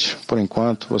adiante, por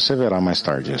enquanto, você verá mais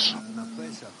tarde isso.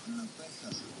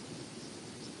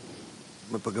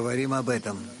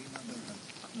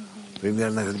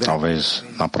 Talvez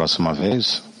na próxima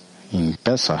vez, em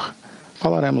Pesach,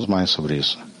 falaremos mais sobre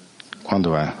isso.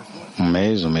 Quando é? Um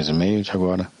mês e meio de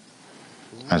agora,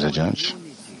 mais adiante.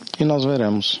 E nós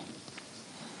veremos.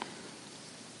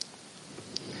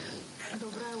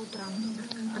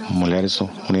 Mulheres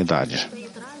Unidade.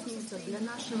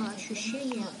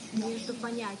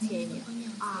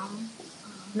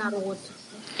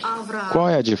 Qual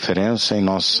é a diferença em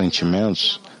nossos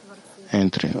sentimentos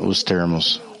entre os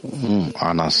termos 1,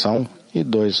 a nação, e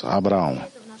 2, Abraão,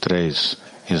 3,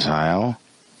 Israel,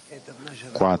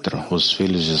 4, os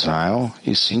filhos de Israel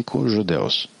e 5, os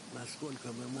judeus?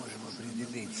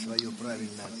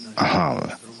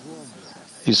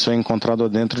 Isso é encontrado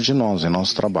dentro de nós, em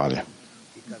nosso trabalho.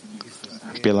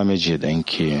 Pela medida em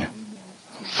que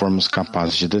formos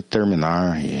capazes de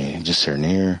determinar e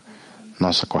discernir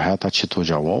nossa correta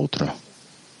atitude ao outro,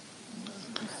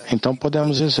 então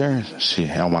podemos dizer se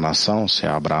é uma nação, se é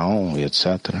Abraão e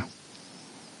etc.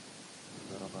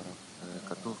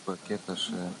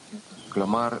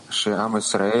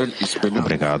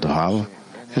 Obrigado, Rav.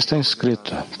 Está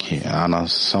escrito que a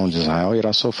nação de Israel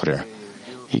irá sofrer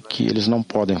e que eles não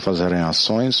podem fazer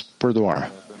ações por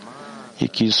doar e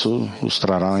que isso os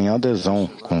trará em adesão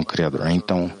com o Criador.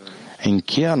 Então, em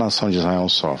que a nação de Israel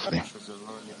sofre?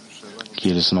 Que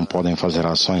eles não podem fazer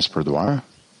ações por doar?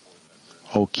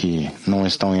 Ou que não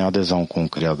estão em adesão com o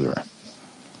Criador?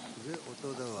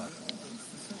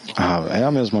 É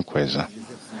a mesma coisa.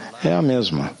 É a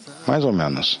mesma, mais ou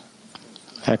menos.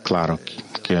 É claro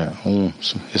que um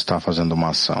está fazendo uma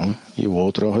ação e o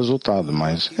outro é o resultado,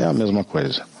 mas é a mesma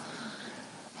coisa.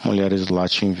 Mulheres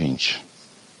Latim 20.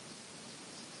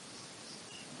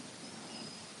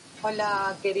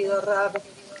 Hola, querido Rab.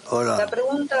 Hola.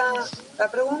 La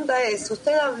pregunta es,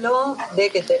 usted habló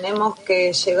de que tenemos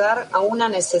que llegar a una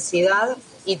necesidad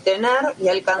y tener y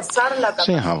alcanzar la capacidad.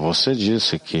 Sim, Rab, você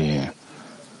disse que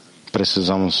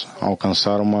precisamos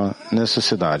alcançar uma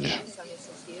necessidade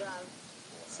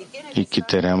e que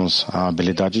teremos a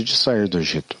habilidade de sair do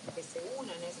Egito.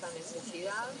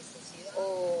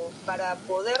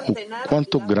 O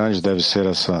quanto grande deve ser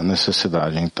essa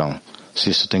necessidade, então? Se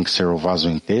isso tem que ser o vaso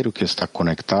inteiro que está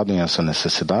conectado em essa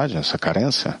necessidade, essa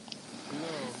carência?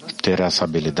 Ter essa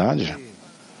habilidade?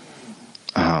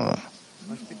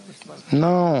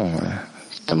 Não.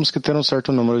 Temos que ter um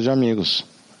certo número de amigos.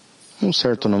 Um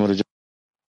certo número de...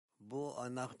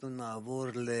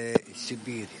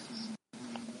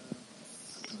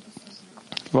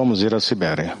 Vamos ir à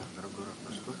Sibéria.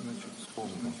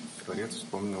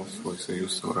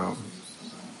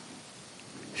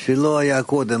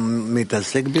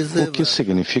 O que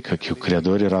significa que o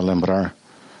Criador irá lembrar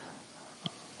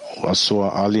a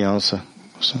sua aliança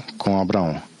com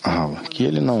Abraão? Que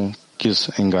ele não quis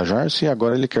engajar-se e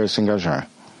agora ele quer se engajar.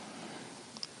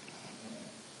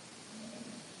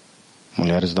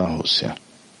 Mulheres da Rússia.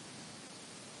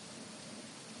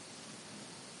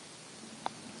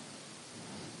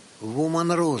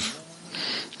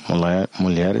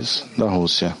 Mulheres da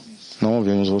Rússia. Não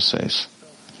ouvimos vocês.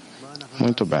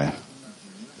 Muito bem.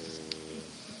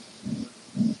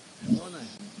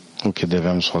 O que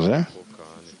devemos fazer?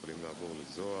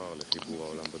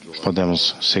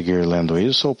 Podemos seguir lendo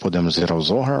isso, ou podemos ir ao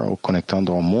Zohar, ou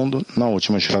conectando ao mundo na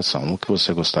última geração. O que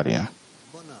você gostaria?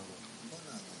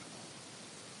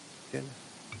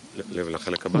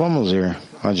 Vamos ir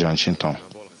adiante, então.